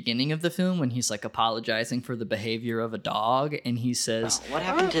line at the beginning of the film when he's like apologizing for the behavior of a dog, and he says, What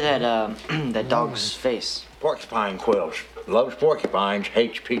happened to that that dog's face? Porcupine quills. Loves porcupines,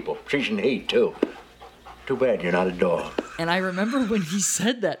 hates people. She's in heat, too. Too bad you're not a dog. and I remember when he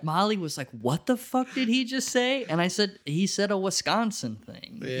said that, Molly was like, what the fuck did he just say? And I said, he said a Wisconsin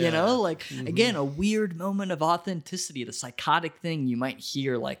thing, you know, like, again, a weird moment of authenticity, the psychotic thing you might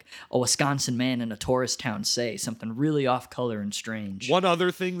hear like a Wisconsin man in a tourist town say, something really off color and strange. One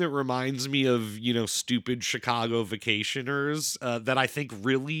other thing that reminds me of, you know, stupid Chicago vacationers that I think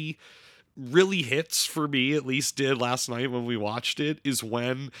really hits for me, at least did last night when we watched it, is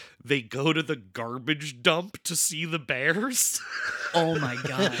when they go to the garbage dump to see the bears. Oh my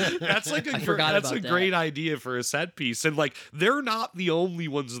God. That's like a great idea for a set piece. And like, they're not the only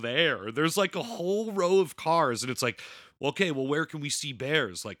ones there. There's like a whole row of cars and it's like, okay, well, where can we see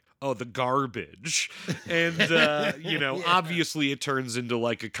bears? Like, oh, the garbage. And, you know, obviously it turns into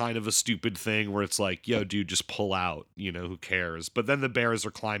like a kind of a stupid thing where it's like, yo, dude, just pull out, you know, who cares? But then the bears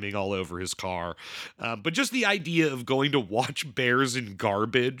are climbing all over his car. But just the idea of going to watch bears in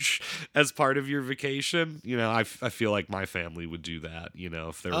garbage as part of your vacation, you know, I feel like my family would do that, you know,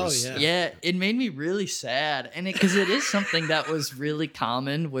 if there was. Yeah, it made me really sad. And because it is something that was really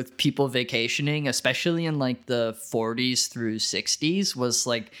common with people vacationing, especially in like the 40s 40s through 60s was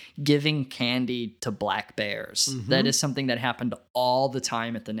like giving candy to black bears. That is something that happened all the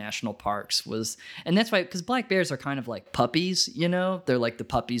time at the national parks and that's why, because black bears are kind of like puppies, you know, they're like the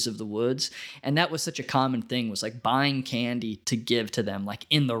puppies of the woods. And that was such a common thing, was like buying candy to give to them, like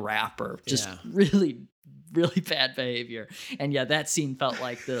in the wrapper, just really bad behavior. And yeah, that scene felt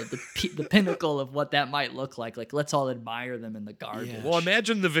like the pinnacle of what that might look like. Like, let's all admire them in the garbage. Well,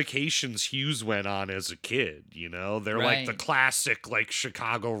 imagine the vacations Hughes went on as a kid, you know? They're like the classic, like,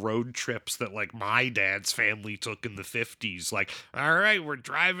 Chicago road trips that, like, my dad's family took in the 50s. Like, all right, we're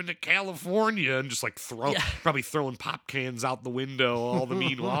driving to California, and just, like, probably throwing pop cans out the window all the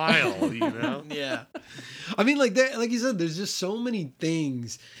meanwhile, you know? Yeah. I mean, like you said, there's just so many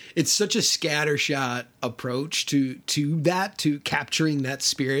things. It's such a scattershot approach to capturing that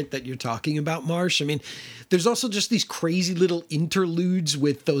spirit that you're talking about, Marsh. I mean, there's also just these crazy little interludes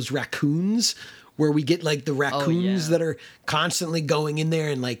with those raccoons, where we get like the raccoons that are constantly going in there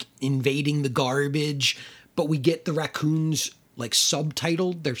and like invading the garbage, but we get the raccoons like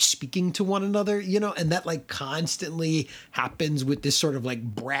subtitled, they're speaking to one another, you know, and that like constantly happens with this sort of like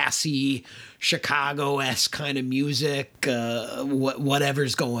brassy Chicago-esque kind of music,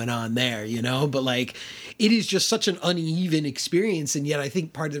 whatever's going on there, you know, but like it is just such an uneven experience. And yet I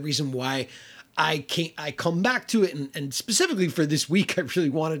think part of the reason why I come back to it, and specifically for this week, I really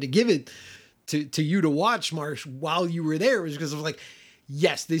wanted to give it to you to watch, Marsh, while you were there, was because of like,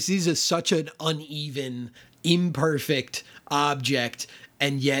 yes, this is such an uneven, imperfect object,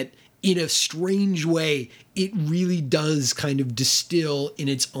 and yet in a strange way it really does kind of distill in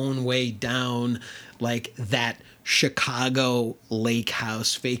its own way down like that Chicago lake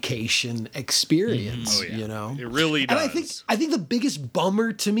house vacation experience. You know, it really does. And I think the biggest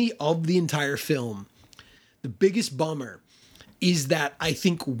bummer to me of the entire film, the biggest bummer, is that I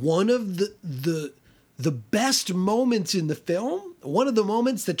think one of the best moments in the film, one of the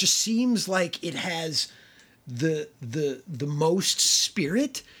moments that just seems like it has the most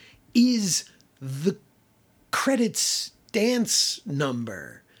spirit, is the credits dance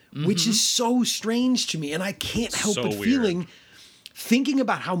number, which is so strange to me. And I can't help but thinking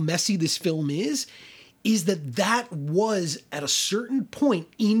about how messy this film is that was at a certain point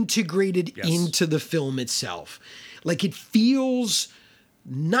integrated into the film itself. Like, it feels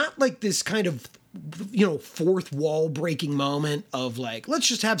not like this kind of, you know, fourth wall breaking moment of like, let's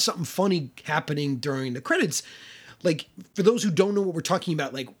just have something funny happening during the credits. Like, for those who don't know what we're talking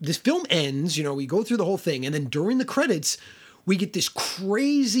about, like, this film ends, you know, we go through the whole thing, and then during the credits, we get this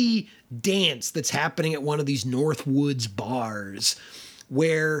crazy dance that's happening at one of these Northwoods bars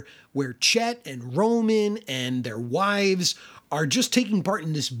where Chet and Roman and their wives are just taking part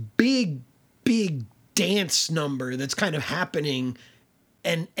in this big dance number that's kind of happening.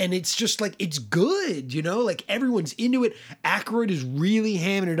 And it's just like, it's good, you know, like everyone's into it. Aykroyd is really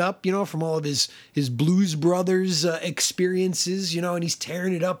hamming it up, you know, from all of his Blues Brothers experiences, you know, and he's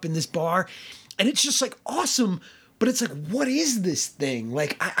tearing it up in this bar. And it's just like awesome. But it's like, what is this thing?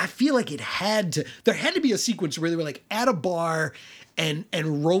 Like, I feel like there had to be a sequence where they were like at a bar and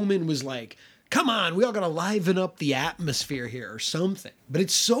Roman was like, come on, we all got to liven up the atmosphere here or something. But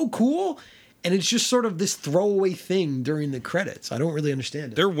it's so cool. And it's just sort of this throwaway thing during the credits. I don't really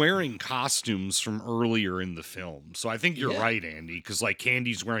understand it. They're wearing costumes from earlier in the film. So I think you're right, Andy, because like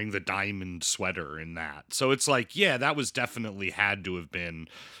Candy's wearing the diamond sweater in that. So it's like, yeah, that was definitely had to have been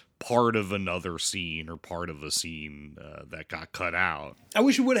part of another scene or part of a scene that got cut out. I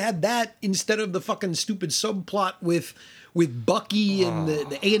wish we would have had that instead of the fucking stupid subplot with Bucky and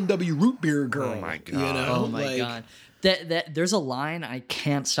the A&W root beer girl. Oh my God. You know? Oh my God. That there's a line I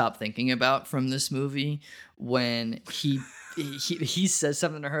can't stop thinking about from this movie when he says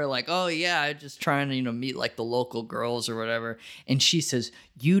something to her like, oh yeah, I'm just trying to, you know, meet like the local girls or whatever. And she says,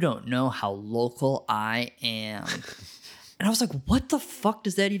 you don't know how local I am. And I was like, what the fuck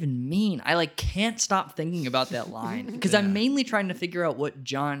does that even mean? I like can't stop thinking about that line because I'm mainly trying to figure out what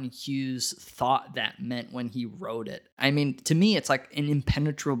John Hughes thought that meant when he wrote it. I mean, to me, it's like an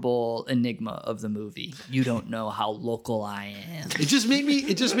impenetrable enigma of the movie. You don't know how local I am. It just made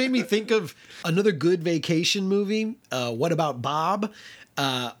me think of another good vacation movie. What About Bob?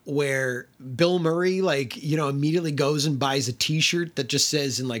 Where Bill Murray, like, you know, immediately goes and buys a T-shirt that just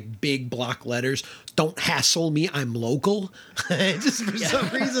says in like big block letters, "Don't hassle me, I'm local." Just for some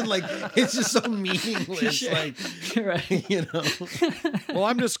reason, like, it's just so meaningless. Like, right. You know. Well,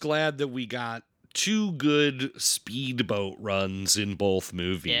 I'm just glad that we got two good speedboat runs in both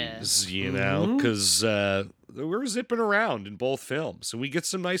movies, you know, because we're zipping around in both films, and we get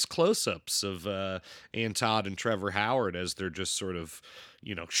some nice close-ups of Ann Todd and Trevor Howard as they're just sort of,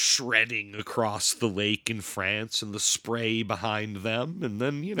 shredding across the lake in France and the spray behind them. And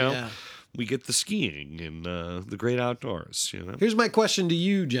then, we get the skiing in the great outdoors. Here's my question to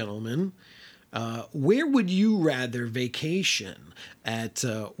you, gentlemen. Where would you rather vacation? At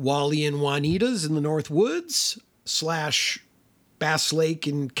Wally and Juanita's in the Northwoods / Bass Lake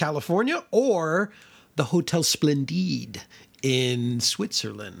in California, or the Hotel Splendide in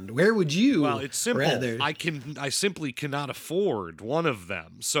Switzerland? Where would you? Well, it's simple. Rather? I simply cannot afford one of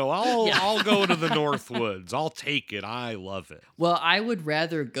them, so I'll go to the Northwoods. I'll take it. I love it. Well, I would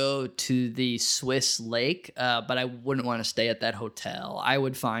rather go to the Swiss lake, but I wouldn't want to stay at that hotel. I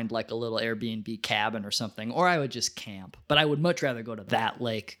would find like a little Airbnb cabin or something, or I would just camp. But I would much rather go to that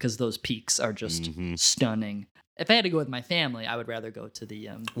lake because those peaks are just stunning. If I had to go with my family, I would rather go to the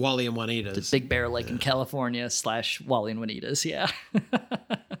Wally and Juanita's, the Big Bear Lake in California / Wally and Juanita's. Yeah.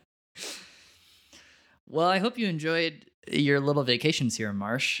 Well, I hope you enjoyed your little vacations here,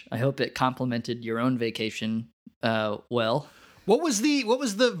 Marsh. I hope it complemented your own vacation well. What was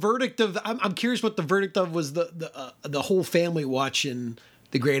the verdict of? I'm curious what the verdict of was. The whole family watching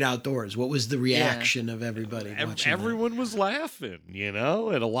the great outdoors. What was the reaction of everybody watching? Everyone was laughing, at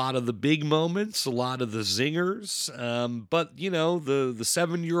a lot of the big moments, a lot of the zingers. But the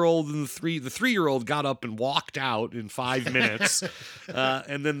 7-year-old and the 3-year-old got up and walked out in 5 minutes,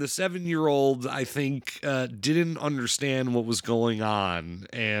 and then the 7-year-old, I think, didn't understand what was going on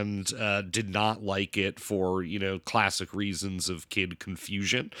and did not like it for classic reasons of kid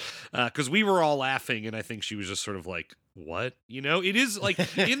confusion. Because we were all laughing, and I think she was just sort of like, what? It is like,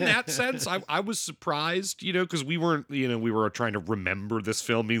 in that sense, I was surprised, because we weren't, we were trying to remember this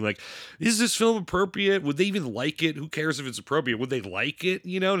film, being like, is this film appropriate? Would they even like it? Who cares if it's appropriate? Would they like it?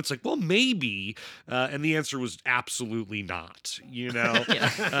 And it's like, well, maybe. And the answer was absolutely not,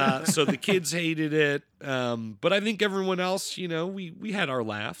 So the kids hated it. But I think everyone else, we had our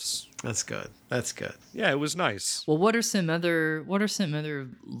laughs. That's good. Yeah, it was nice. Well, what are some other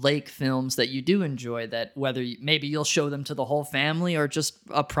lake films that you do enjoy that maybe you'll show them to the whole family, or just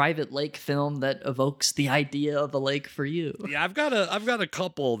a private lake film that evokes the idea of a lake for you? Yeah, I've got a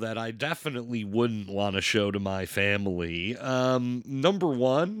couple that I definitely wouldn't want to show to my family. Number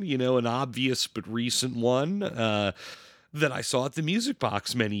one, an obvious but recent one, that I saw at the Music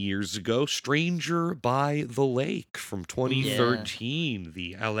Box many years ago, Stranger by the Lake from 2013,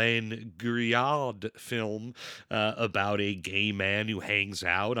 the Alain Guriard film about a gay man who hangs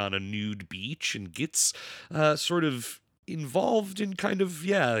out on a nude beach and gets sort of involved in kind of,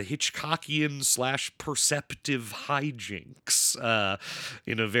 Hitchcockian / perceptive hijinks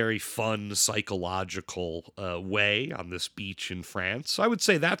in a very fun psychological way on this beach in France. So I would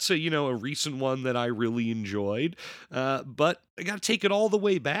say that's a recent one that I really enjoyed. But I got to take it all the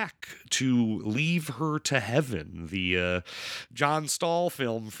way back to Leave Her to Heaven, the John Stahl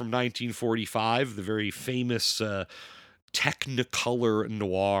film from 1945, the very famous Technicolor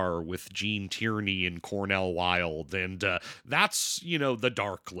noir with Gene Tierney and Cornell Wilde, and that's the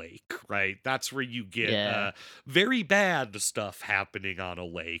dark lake, right? That's where you get very bad stuff happening on a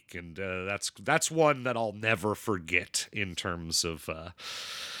lake, and that's one that I'll never forget in terms of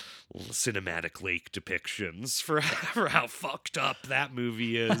cinematic lake depictions for how fucked up that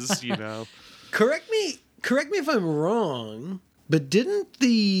movie is. Correct me if I'm wrong, but didn't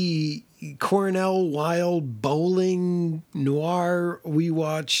the Cornell Wilde bowling noir we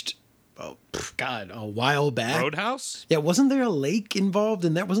watched, a while back? Roadhouse? Yeah, wasn't there a lake involved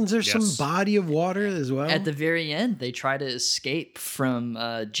in that? Wasn't there some body of water as well? At the very end, they try to escape from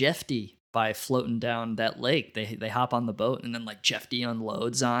Jeffy by floating down that lake. They hop on the boat, and then like Jeffy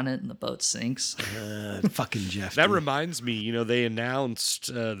unloads on it and the boat sinks. Fucking Jeffy. That reminds me, they announced,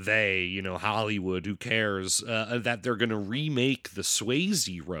 Hollywood, who cares, that they're going to remake the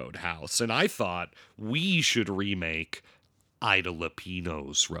Swayze Roadhouse. And I thought we should remake Ida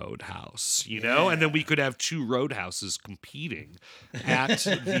Lupino's Roadhouse, and then we could have two Roadhouses competing at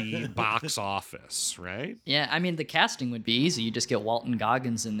the box office, right? Yeah, I mean, the casting would be easy. You just get Walton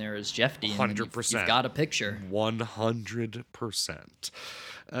Goggins in there as Jeffy, and 100%. You've got a picture. 100%.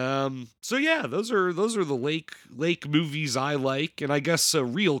 So yeah, those are the lake movies I like, and I guess a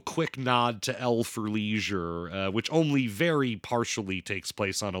real quick nod to L for Leisure, which only very partially takes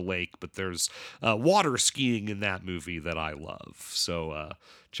place on a lake, but there's water skiing in that movie that I love. So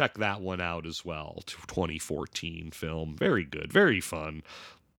check that one out as well. 2014 film, very good, very fun,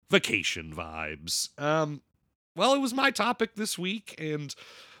 vacation vibes. Well, it was my topic this week, and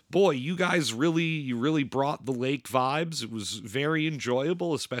boy, you guys really brought the lake vibes. It was very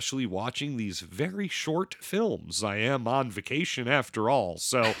enjoyable, especially watching these very short films. I am on vacation after all,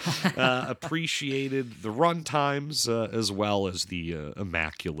 so appreciated the run times as well as the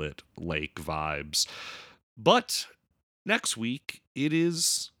immaculate lake vibes. But next week, it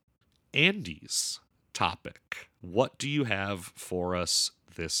is Andy's topic. What do you have for us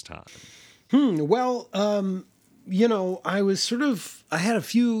this time? Well, I had a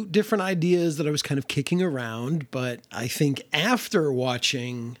few different ideas that I was kind of kicking around, but I think after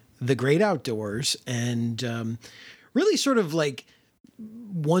watching The Great Outdoors and really sort of like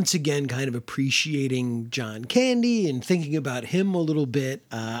once again kind of appreciating John Candy and thinking about him a little bit,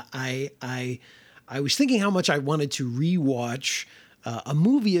 I was thinking how much I wanted to rewatch a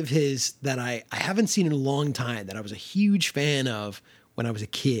movie of his that I haven't seen in a long time, that I was a huge fan of when I was a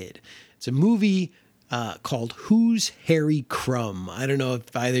kid. It's a movie called Who's Harry Crumb? I don't know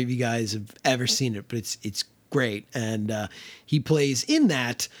if either of you guys have ever seen it, but it's great. And he plays in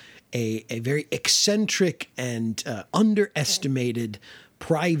that a very eccentric and underestimated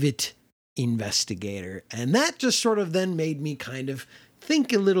private investigator. And that just sort of then made me kind of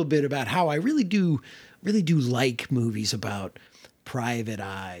think a little bit about how I really do like movies about private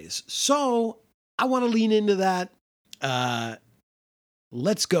eyes. So I want to lean into that.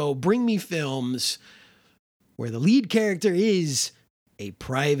 Let's go. Bring me films where the lead character is a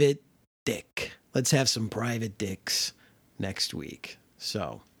private dick. Let's have some private dicks next week.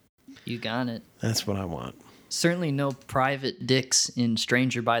 So you got it. That's what I want. Certainly no private dicks in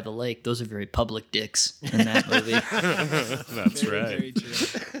Stranger by the Lake. Those are very public dicks in that movie. That's right. Very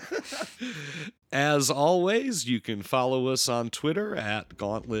true. As always, you can follow us on Twitter at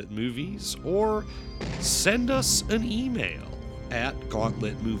Gauntlet Movies or send us an email at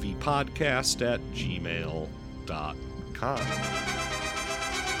gauntletmoviepodcast@gmail.com.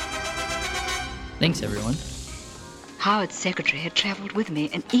 Thanks, everyone. Howard's secretary had traveled with me,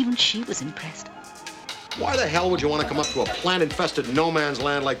 and even she was impressed. Why the hell would you want to come up to a plant-infested no-man's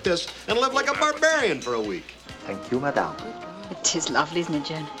land like this and live like a barbarian for a week? Thank you, madame. It is lovely, isn't it,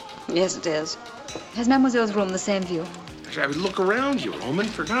 Joan? Yes, it is. Has Mademoiselle's room the same view? I mean, look around you, Roman.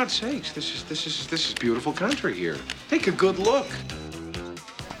 For God's sakes, this is beautiful country here. Take a good look.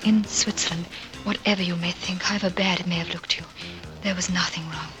 In Switzerland, whatever you may think, however bad it may have looked to you, there was nothing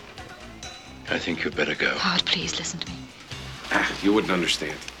wrong. I think you'd better go. Howard, please listen to me. You wouldn't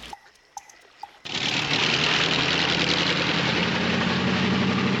understand.